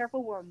not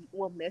careful,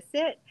 we'll miss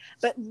it.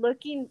 But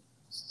looking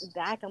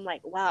back, I'm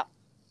like, wow,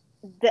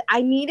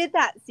 I needed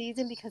that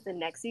season because the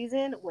next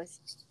season was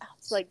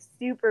like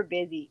super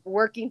busy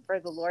working for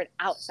the Lord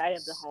outside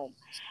of the home.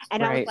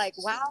 And I was Right. like,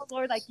 wow,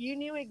 Lord, like you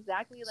knew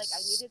exactly, like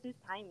I needed this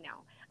time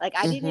now. Like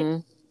I didn't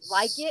Mm-hmm.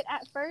 like it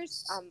at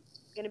first. I'm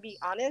going to be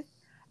honest,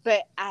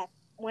 but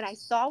when I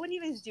saw what he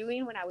was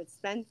doing, when I would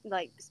spend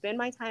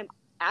my time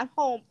at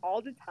home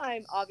all the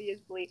time,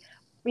 obviously,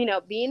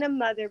 being a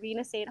mother, being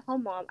a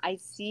stay-at-home mom, I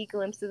see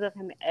glimpses of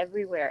him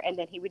everywhere. And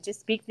then he would just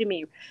speak to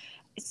me,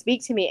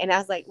 and I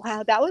was like,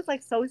 wow, that was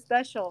like so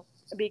special,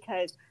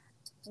 because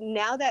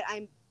now that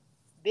I'm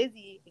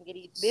busy and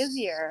getting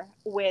busier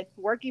with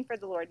working for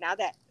the Lord, now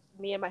that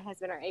me and my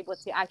husband are able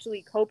to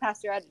actually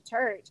co-pastor at a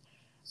church,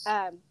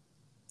 um,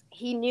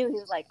 he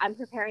was like, I'm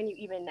preparing you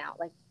even now,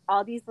 like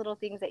all these little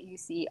things that you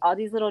see, all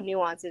these little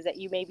nuances that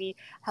you maybe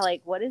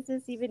like, what does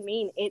this even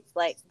mean? It's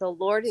like the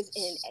Lord is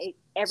in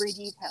every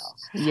detail,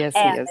 Yes, he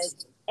and is.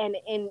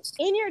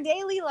 in your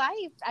daily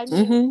life. I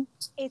mean, Mm-hmm.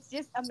 it's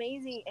just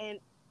amazing. And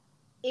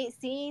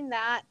seeing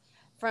that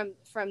from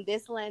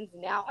this lens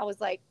now, I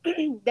was like,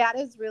 that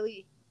is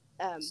really,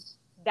 um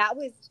that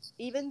was,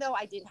 even though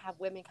I didn't have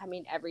women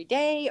coming every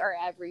day or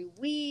every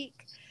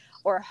week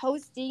or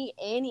hosting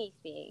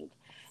anything,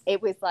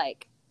 it was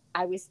like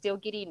I was still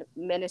getting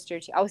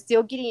ministered to. I was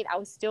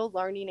still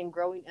learning and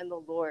growing in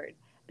the Lord,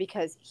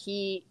 because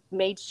he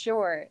made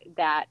sure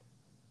that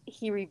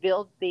he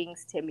revealed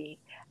things to me.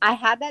 I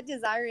had that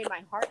desire in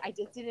my heart, I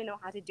just didn't know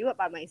how to do it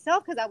by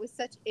myself because I was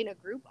such in a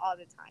group all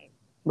the time.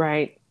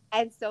 Right.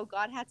 And so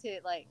God had to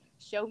like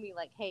show me,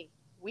 like, hey,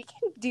 we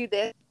can do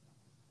this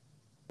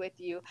with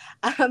you.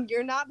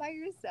 You're not by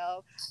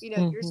yourself.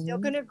 You're still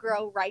Mm-hmm. gonna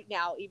grow right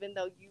now, even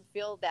though you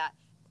feel that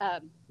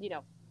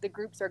the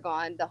groups are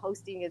gone, the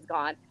hosting is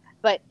gone.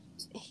 But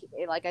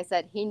like I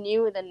said, he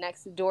knew the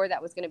next door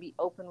that was gonna be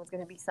open was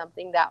gonna be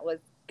something that was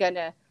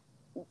gonna,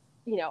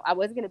 I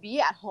wasn't going to be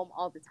at home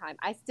all the time.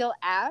 I still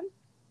am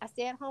a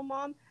stay-at-home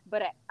mom,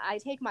 but I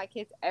take my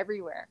kids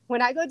everywhere.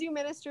 When I go do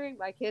ministry,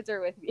 my kids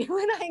are with me.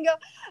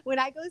 When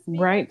I go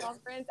speak at Right.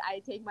 conference, I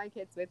take my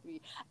kids with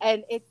me.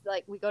 And it's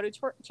like we go to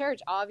church,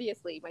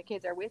 obviously, my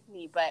kids are with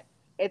me, but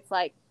it's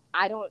like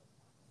I don't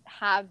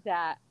have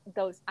I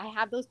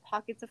have those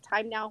pockets of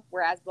time now,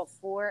 whereas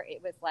before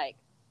it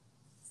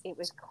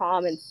was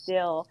calm and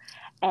still,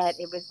 and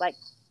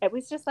it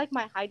was just like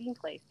my hiding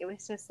place. It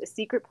was just a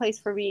secret place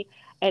for me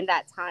in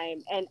that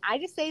time. And I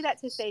just say that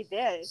to say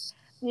this: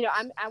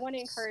 I want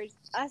to encourage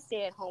us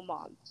stay-at-home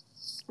moms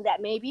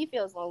that maybe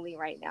feels lonely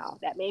right now,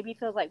 that maybe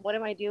feels like, what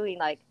am I doing?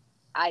 Like,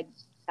 I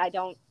I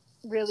don't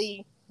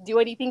really do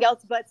anything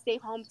else but stay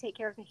home, take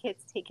care of the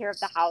kids, take care of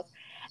the house,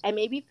 and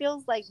maybe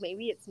feels like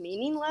maybe it's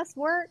meaningless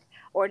work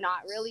or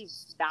not really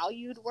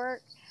valued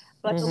work.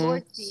 But the Mm-hmm.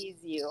 Lord sees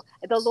you.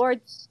 The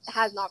Lord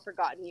has not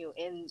forgotten you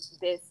in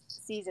this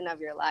season of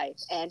your life,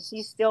 and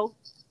He's still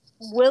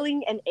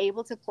willing and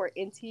able to pour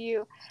into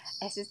you.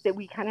 It's just that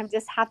we kind of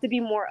just have to be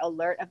more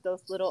alert of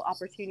those little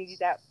opportunities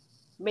that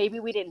maybe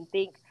we didn't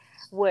think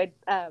would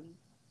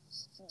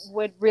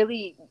would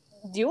really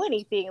do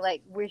anything.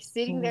 Like, we're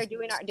sitting there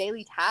doing our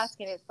daily task,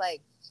 and it's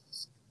like,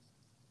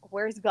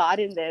 where's God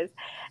in this?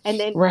 And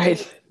then Right.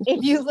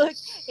 if you look,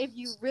 if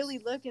you really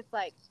look, it's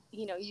like,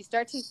 you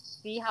start to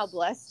see how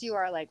blessed you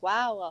are. Like,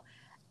 wow, well,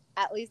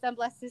 at least I'm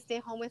blessed to stay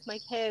home with my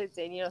kids.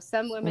 And,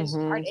 some women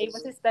Mm-hmm. aren't able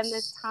to spend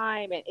this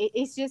time. And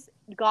it's just,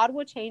 God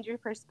will change your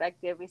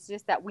perspective. It's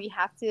just that we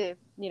have to,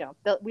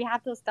 we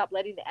have to stop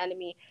letting the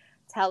enemy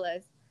tell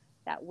us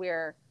that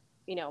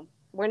you know,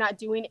 we're not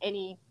doing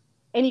any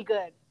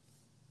good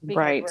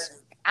because we're Right.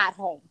 at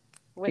home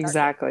with our kids.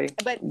 Exactly.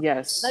 But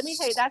let me Yes.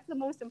 tell you, that's the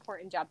most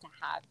important job to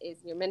have, is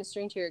you're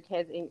ministering to your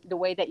kids in the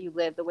way that you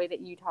live, the way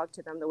that you talk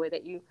to them, the way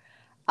that you,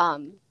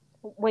 um,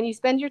 when you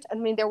spend I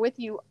mean, they're with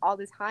you all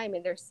the time,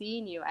 and they're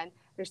seeing you, and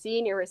they're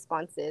seeing your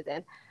responses.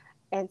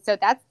 And so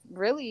that's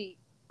really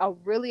a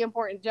really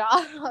important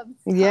job. So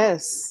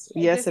Yes. I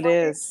Yes, just it want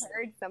to is.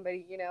 encourage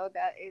somebody,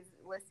 that is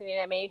listening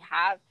and may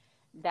have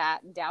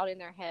that doubt in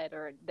their head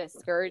or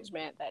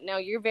discouragement, that no,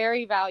 you're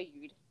very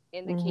valued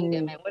in the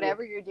kingdom, Mm-hmm. and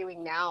whatever you're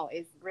doing now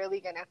is really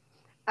gonna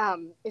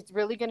it's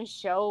really gonna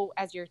show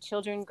as your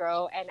children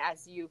grow, and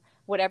as you,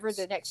 whatever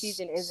the next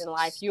season is in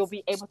life, you'll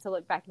be able to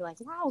look back and be like,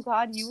 wow,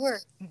 God, you were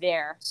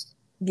there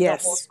the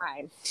whole Yes.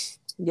 time.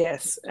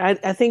 Yes.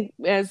 I think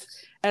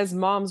as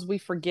moms, we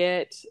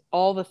forget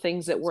all the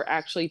things that we're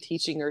actually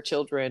teaching our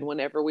children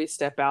whenever we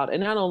step out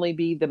and not only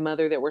be the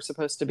mother that we're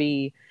supposed to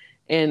be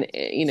in,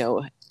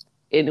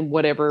 in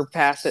whatever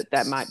facet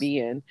that might be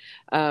in.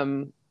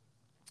 Um,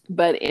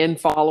 but in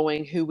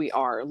following who we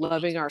are,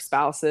 loving our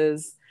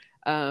spouses,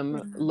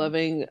 Mhm.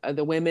 loving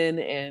the women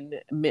and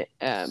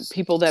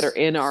people that are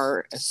in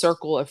our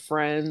circle of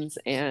friends,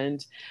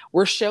 and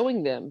we're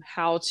showing them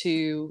how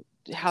to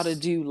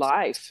do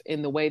life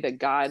in the way that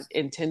God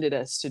intended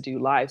us to do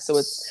life. So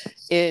it's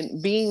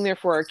in being there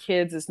for our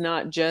kids is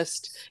not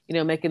just,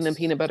 making them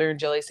peanut butter and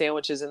jelly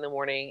sandwiches in the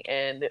morning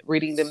and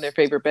reading them their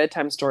favorite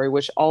bedtime story,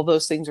 which all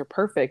those things are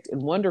perfect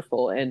and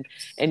wonderful. And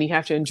you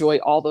have to enjoy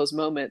all those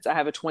moments. I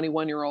have a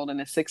 21-year-old and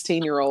a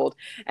 16-year-old,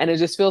 and it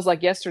just feels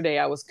like yesterday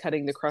I was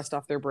cutting the crust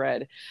off their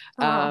bread.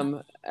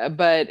 Oh,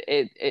 But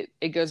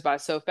it goes by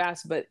so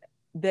fast. But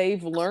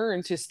they've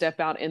learned to step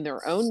out in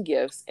their own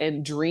gifts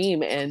and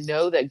dream and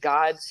know that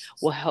God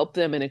will help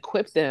them and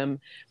equip them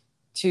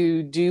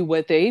to do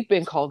what they've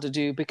been called to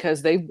do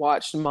because they've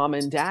watched mom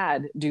and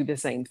dad do the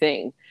same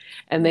thing.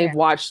 And they've yeah.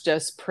 watched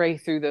us pray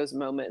through those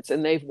moments.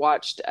 And they've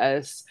watched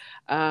us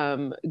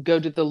go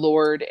to the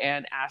Lord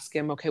and ask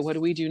him, okay, what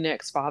do we do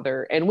next,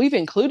 Father? And we've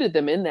included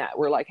them in that.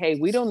 We're like, hey,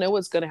 we don't know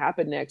what's going to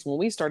happen next. When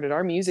we started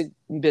our music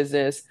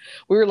business,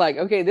 we were like,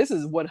 okay, this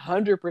is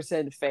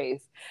 100%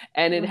 faith.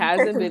 And it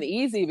hasn't been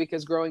easy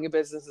because growing a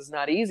business is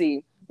not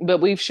easy.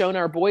 But we've shown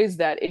our boys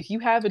that if you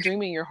have a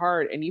dream in your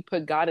heart and you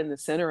put God in the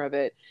center of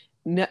it,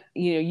 no,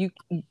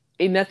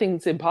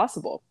 nothing's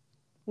impossible.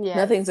 Yes.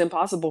 Nothing's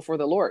impossible for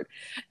the Lord.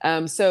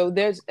 So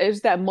there's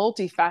that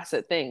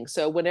multifaceted thing.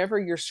 So whenever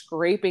you're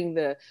scraping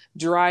the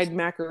dried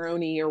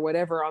macaroni or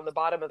whatever on the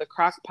bottom of the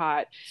crock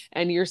pot,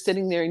 and you're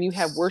sitting there and you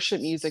have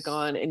worship music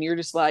on, and you're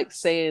just like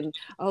saying,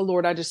 "Oh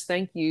Lord, I just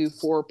thank you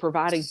for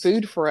providing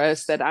food for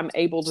us, that I'm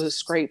able to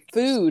scrape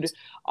food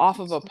off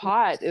of a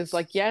pot." It's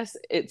like, yes,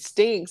 it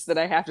stinks that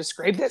I have to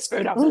scrape this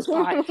food off this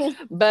pot,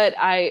 but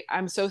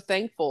I'm so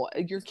thankful.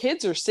 Your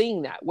kids are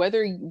seeing that,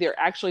 whether they're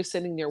actually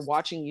sitting there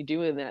watching you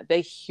doing that,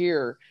 they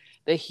hear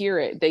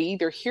it. They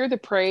either hear the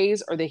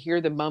praise or they hear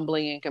the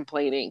mumbling and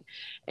complaining.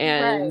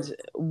 And Right.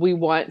 we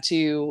want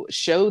to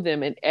show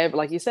them in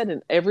like you said,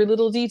 in every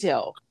little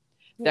detail,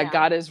 that Yeah.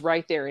 God is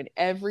right there in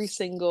every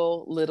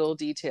single little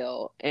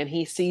detail, and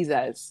he sees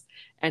us,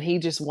 and he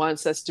just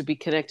wants us to be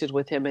connected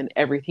with him in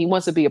everything. He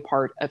wants to be a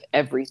part of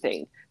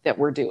everything that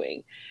we're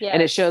doing.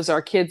 And it Yes. shows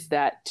our kids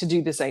that to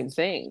do the same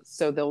thing,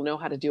 so they'll know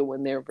how to do it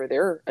when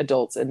they're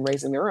adults and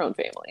raising their own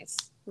families,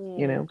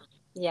 you Mm, know.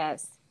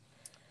 yes.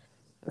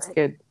 That's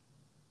good.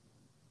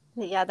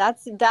 Yeah,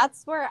 that's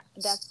where,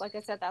 that's like I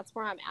said, that's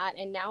where I'm at,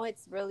 and now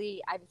it's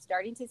really, I'm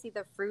starting to see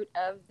the fruit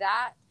of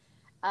that,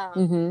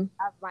 Mm-hmm.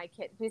 of my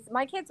kids. Because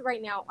my kids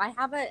right now, I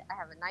have a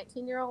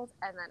 19-year-old,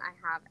 and then I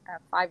have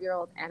a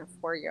 5-year-old and a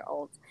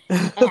 4-year-old,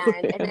 and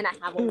then I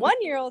have a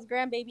 1-year-old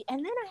grandbaby,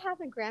 and then I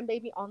have a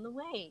grandbaby on the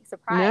way.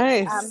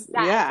 Surprise! Nice.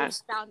 That I Yeah.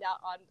 just found out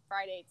on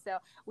Friday. So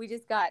we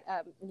just got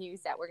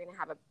news that we're gonna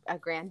have a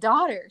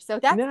granddaughter. So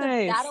that's the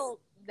Nice.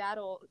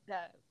 that'll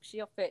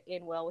she'll fit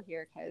in well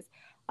here, because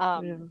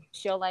Yeah.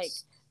 she'll like,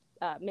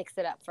 mix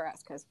it up for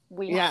us because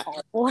we have Yeah.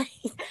 all boys.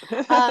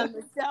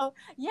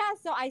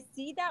 So I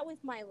see that with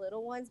my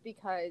little ones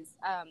because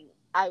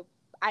I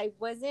I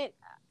wasn't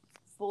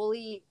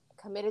fully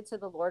committed to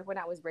the Lord when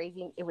I was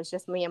raising. It was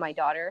just me and my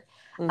daughter.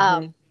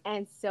 Mm-hmm.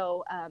 And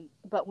so,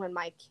 but when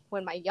my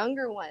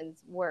younger ones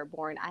were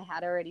born, I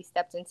had already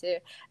stepped into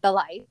the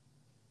life.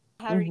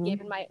 I had already Mm-hmm.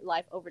 given my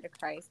life over to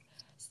Christ.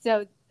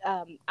 So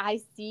I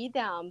see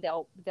them.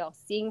 They'll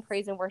sing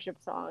praise and worship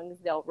songs.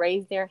 They'll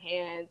raise their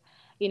hands.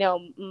 You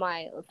know,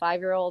 my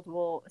 5-year-old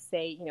will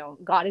say, you know,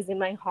 God is in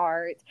my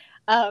heart.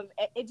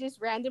 It just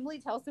randomly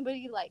tells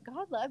somebody like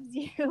God loves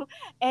you,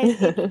 and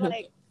it's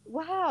like,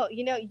 wow,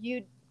 you know,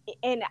 you.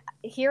 And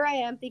here I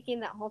am thinking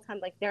that whole time,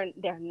 like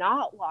they're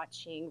not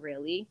watching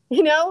really,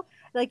 you know,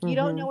 like you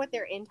don't Mm-hmm. know what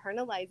they're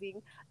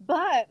internalizing,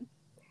 but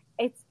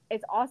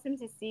it's awesome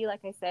to see,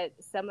 like I said,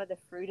 some of the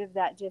fruit of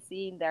that, just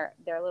seeing their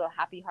little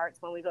happy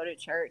hearts when we go to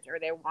church, or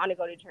they want to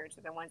go to church,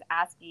 or the ones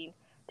asking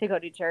to go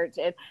to church.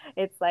 And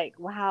it's like,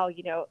 wow,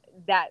 you know,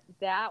 that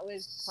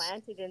was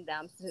planted in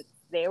them since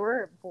they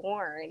were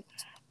born.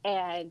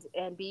 And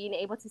being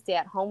able to stay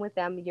at home with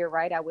them, you're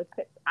right, I would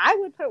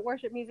put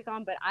worship music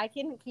on, but I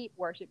can keep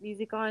worship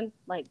music on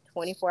like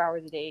 24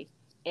 hours a day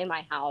in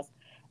my house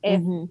if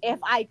Mm-hmm. if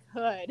I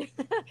could.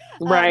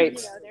 Right.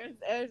 You know,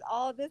 there's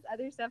all this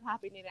other stuff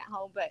happening at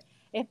home, but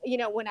if you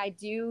know, when I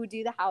do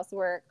the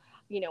housework,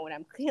 you know, when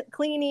I'm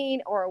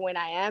cleaning, or when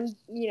I am,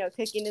 you know,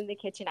 cooking in the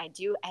kitchen, I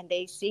do, and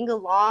they sing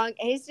along,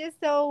 and it's just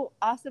so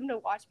awesome to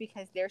watch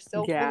because they're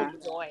so full of Yeah.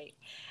 joy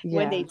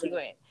when they Yeah. do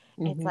it.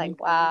 It's Mm-hmm. like,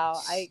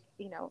 wow,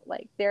 you know,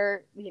 like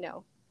they're, you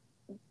know,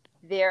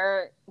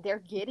 they're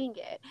getting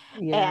it.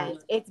 Yeah. And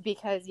it's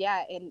because,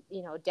 yeah, and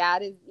you know,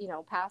 dad is, you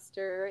know,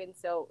 pastor, and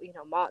so, you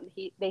know, mom,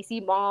 they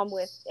see mom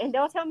with, and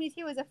they'll tell me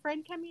too, is a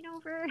friend coming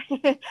over?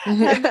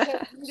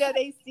 Because, you know,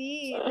 they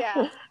see that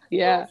we'll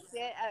Yeah.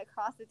 sit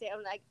across the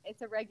table, like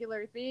it's a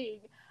regular thing.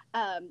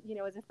 You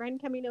know, is a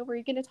friend coming over,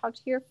 you're going to talk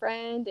to your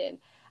friend? And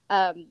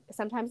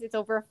sometimes it's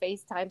over a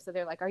FaceTime, so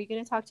they're like, are you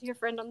going to talk to your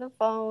friend on the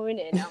phone?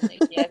 And I'm like,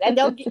 yes. And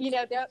they'll get, you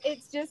know,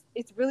 it's just,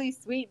 it's really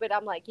sweet. But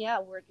I'm like, yeah,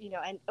 we're, you know,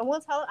 and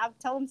I'll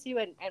tell them too.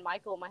 And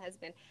Michael, my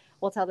husband,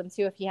 will tell them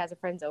too if he has a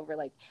friends over,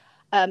 like,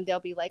 they'll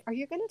be like, are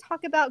you going to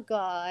talk about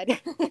God?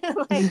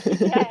 Like,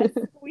 yes,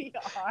 we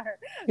are.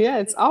 Yeah,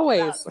 We're it's going to talk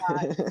always.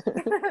 about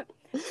God.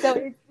 So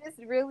it's just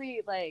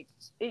really like,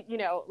 you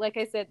know, like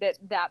I said,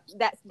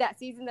 that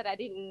season that I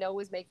didn't know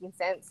was making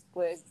sense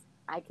was,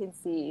 I can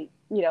see,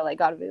 you know, like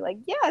God would be like,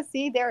 yeah,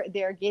 see,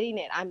 they're getting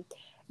it.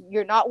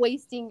 You're not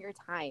wasting your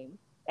time.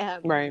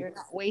 Right. You're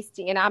not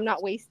wasting, and I'm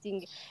not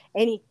wasting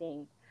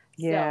anything.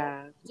 So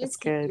Yeah, that's just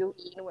keep good. doing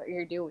what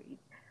you're doing,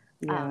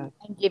 Yeah.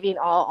 and giving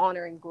all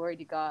honor and glory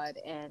to God,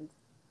 and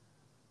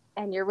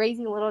you're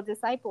raising little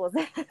disciples.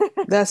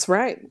 That's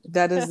right.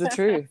 That is the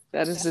truth.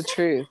 That is the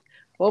truth.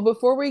 Well,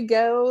 before we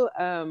go,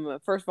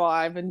 first of all,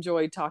 I've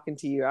enjoyed talking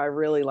to you. I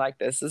really like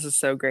this. This is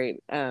so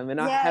great. And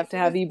I Yes, have to it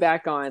have was. you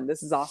back on.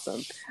 This is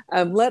awesome.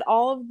 Let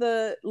all of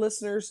the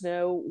listeners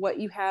know what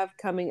you have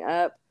coming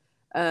up.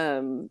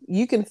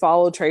 You can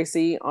follow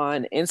Tracey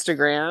on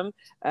Instagram,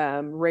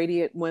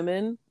 Radiant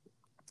Women.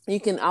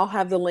 I'll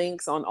have the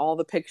links on all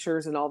the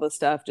pictures and all the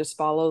stuff. Just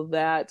follow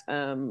that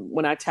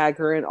when I tag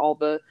her in all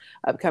the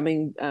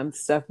upcoming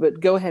stuff. But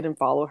go ahead and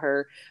follow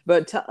her.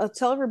 But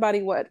tell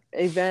everybody what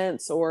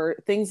events or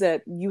things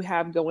that you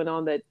have going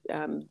on that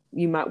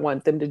you might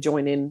want them to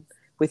join in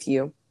with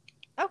you.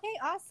 Okay,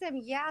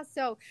 awesome. Yeah.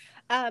 So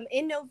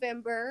in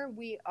November,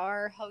 we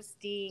are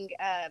hosting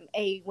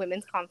a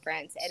women's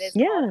conference. It is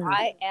called Yeah.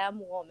 I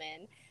Am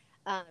Woman.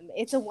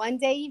 It's a 1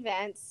 day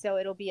event. So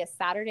it'll be a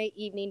Saturday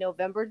evening,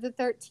 November the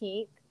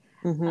 13th.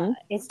 Mm-hmm.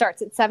 It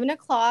starts at 7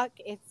 o'clock.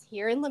 It's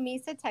here in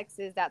Lamesa,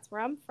 Texas. That's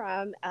where I'm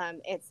from.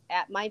 It's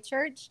at my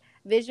church,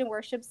 Vision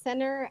Worship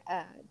Center,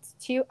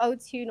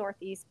 202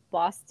 Northeast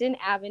Boston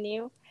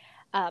Avenue.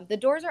 The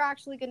doors are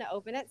actually going to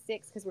open at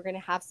 6 because we're going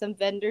to have some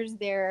vendors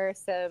there,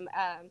 some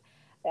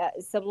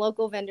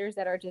local vendors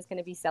that are just going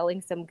to be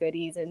selling some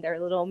goodies and their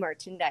little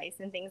merchandise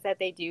and things that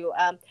they do.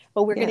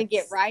 But we're going to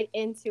get Yes. right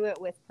into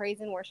it with praise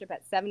and worship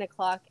at 7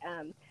 o'clock.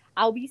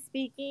 I'll be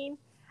speaking,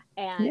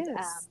 and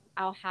Yes.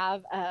 I'll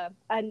have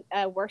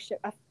a worship,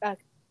 a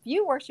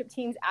few worship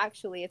teams.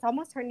 Actually, it's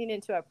almost turning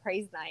into a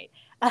praise night.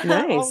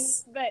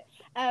 Nice. But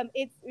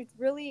it's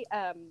really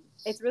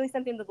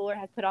something that the Lord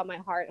has put on my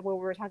heart. What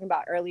we were talking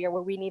about earlier,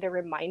 where we need a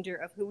reminder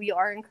of who we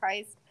are in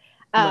Christ,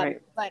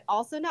 Right. but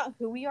also not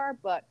who we are,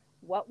 but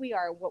what we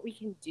are, what we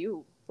can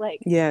do.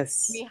 Like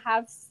Yes. we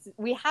have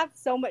we have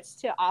so much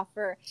to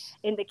offer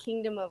in the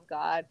kingdom of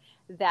God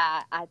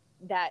that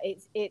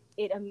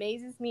it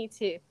amazes me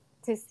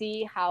to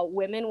see how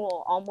women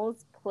will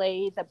almost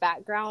play the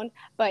background,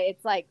 but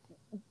it's like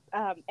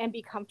and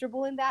be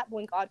comfortable in that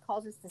when God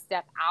calls us to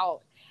step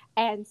out.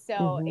 And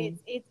so Mm-hmm.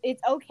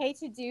 it's okay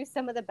to do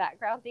some of the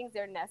background things;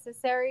 they're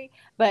necessary.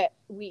 But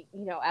we,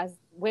 you know, as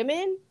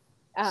women,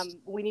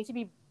 we need to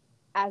be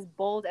as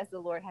bold as the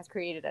Lord has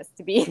created us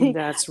to be,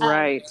 That's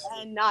right.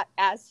 and not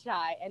as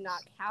shy and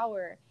not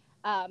cower.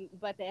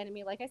 But the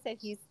enemy, like I said,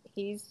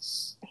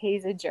 he's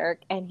a jerk,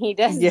 and he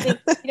does things,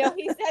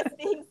 he says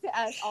things to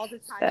us all the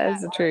time that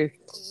is the truth.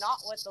 Not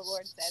what the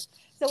Lord says.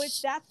 So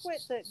that's what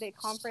the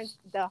conference,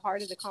 the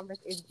heart of the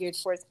conference is geared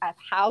towards, as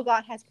how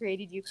God has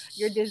created you,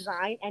 your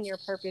design and your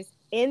purpose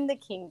in the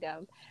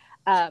kingdom,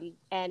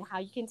 and how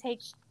you can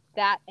take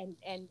that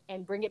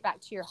and bring it back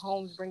to your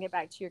homes, bring it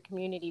back to your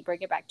community,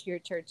 bring it back to your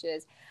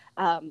churches,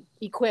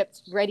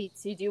 equipped, ready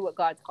to do what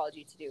God's called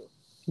you to do.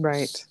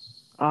 Right.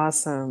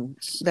 Awesome.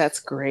 That's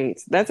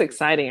great. That's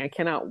exciting. I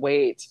cannot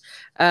wait.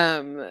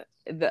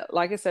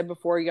 Like I said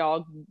before,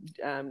 y'all,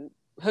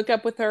 hook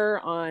up with her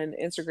on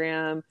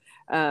Instagram.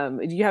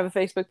 Do you have a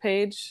Facebook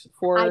page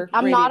for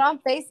I'm radio? not on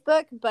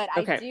Facebook, but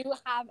Okay. I do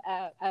have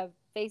a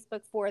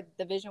Facebook for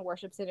the Vision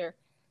Worship Center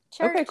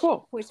Church. Okay,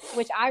 cool. Which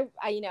I'm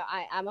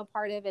a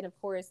part of, and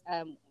of course,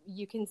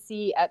 you can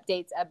see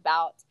updates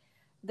about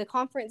the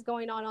conference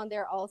going on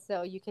there.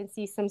 Also, you can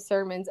see some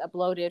sermons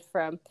uploaded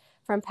from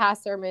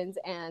past sermons,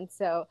 and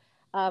so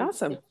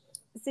awesome.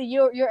 So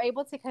you're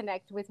able to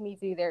connect with me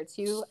through there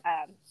too,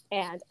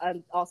 and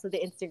also the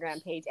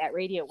Instagram page at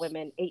Radiant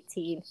Women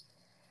 18.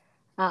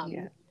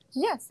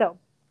 So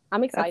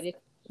I'm excited.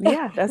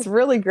 That's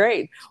really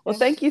great. Well,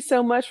 thank you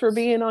so much for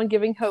being on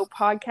Giving Hope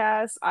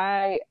podcast.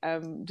 I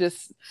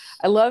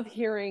love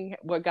hearing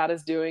what God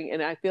is doing.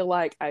 And I feel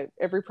like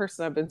every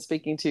person I've been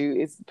speaking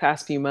to is the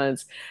past few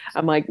months,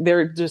 I'm like,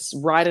 they're just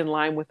right in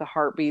line with the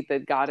heartbeat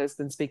that God has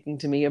been speaking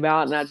to me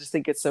about. And I just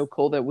think it's so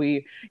cool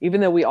that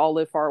even though we all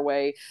live far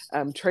away,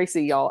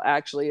 Tracey, y'all,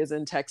 actually is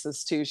in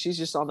Texas too. She's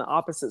just on the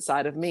opposite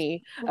side of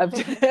me of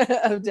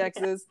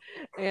Texas.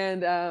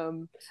 And,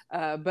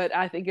 but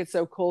I think it's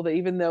so cool that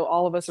even though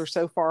all of us are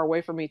so far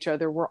away from each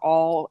other, we're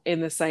all in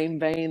the same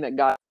vein, that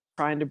God is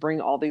trying to bring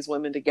all these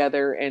women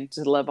together and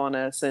to love on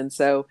us. And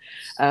so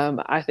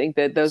I think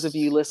that those of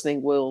you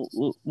listening will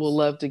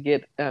love to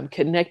get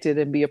connected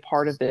and be a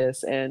part of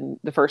this. And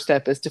the first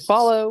step is to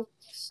follow,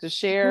 to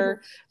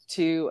share,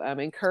 to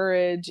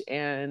encourage,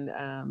 and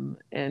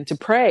to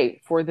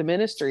pray for the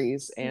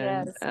ministries.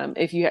 And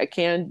if you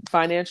can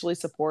financially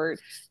support,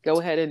 go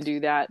ahead and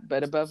do that.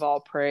 But above all,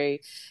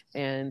 pray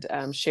and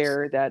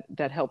share.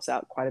 That helps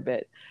out quite a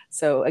bit.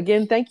 So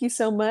again, thank you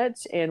so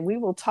much. And we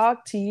will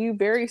talk to you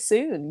very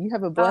soon. You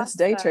have a blessed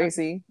day,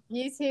 Tracey.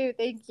 You too.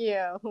 Thank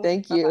you.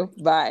 Thank you.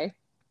 Bye.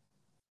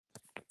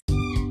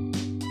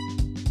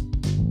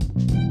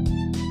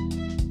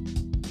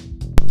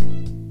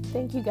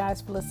 Thank you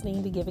guys for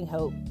listening to Giving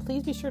Hope.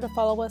 Please be sure to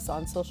follow us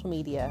on social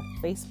media,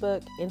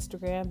 Facebook,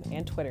 Instagram,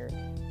 and Twitter.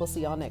 We'll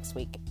see y'all next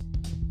week.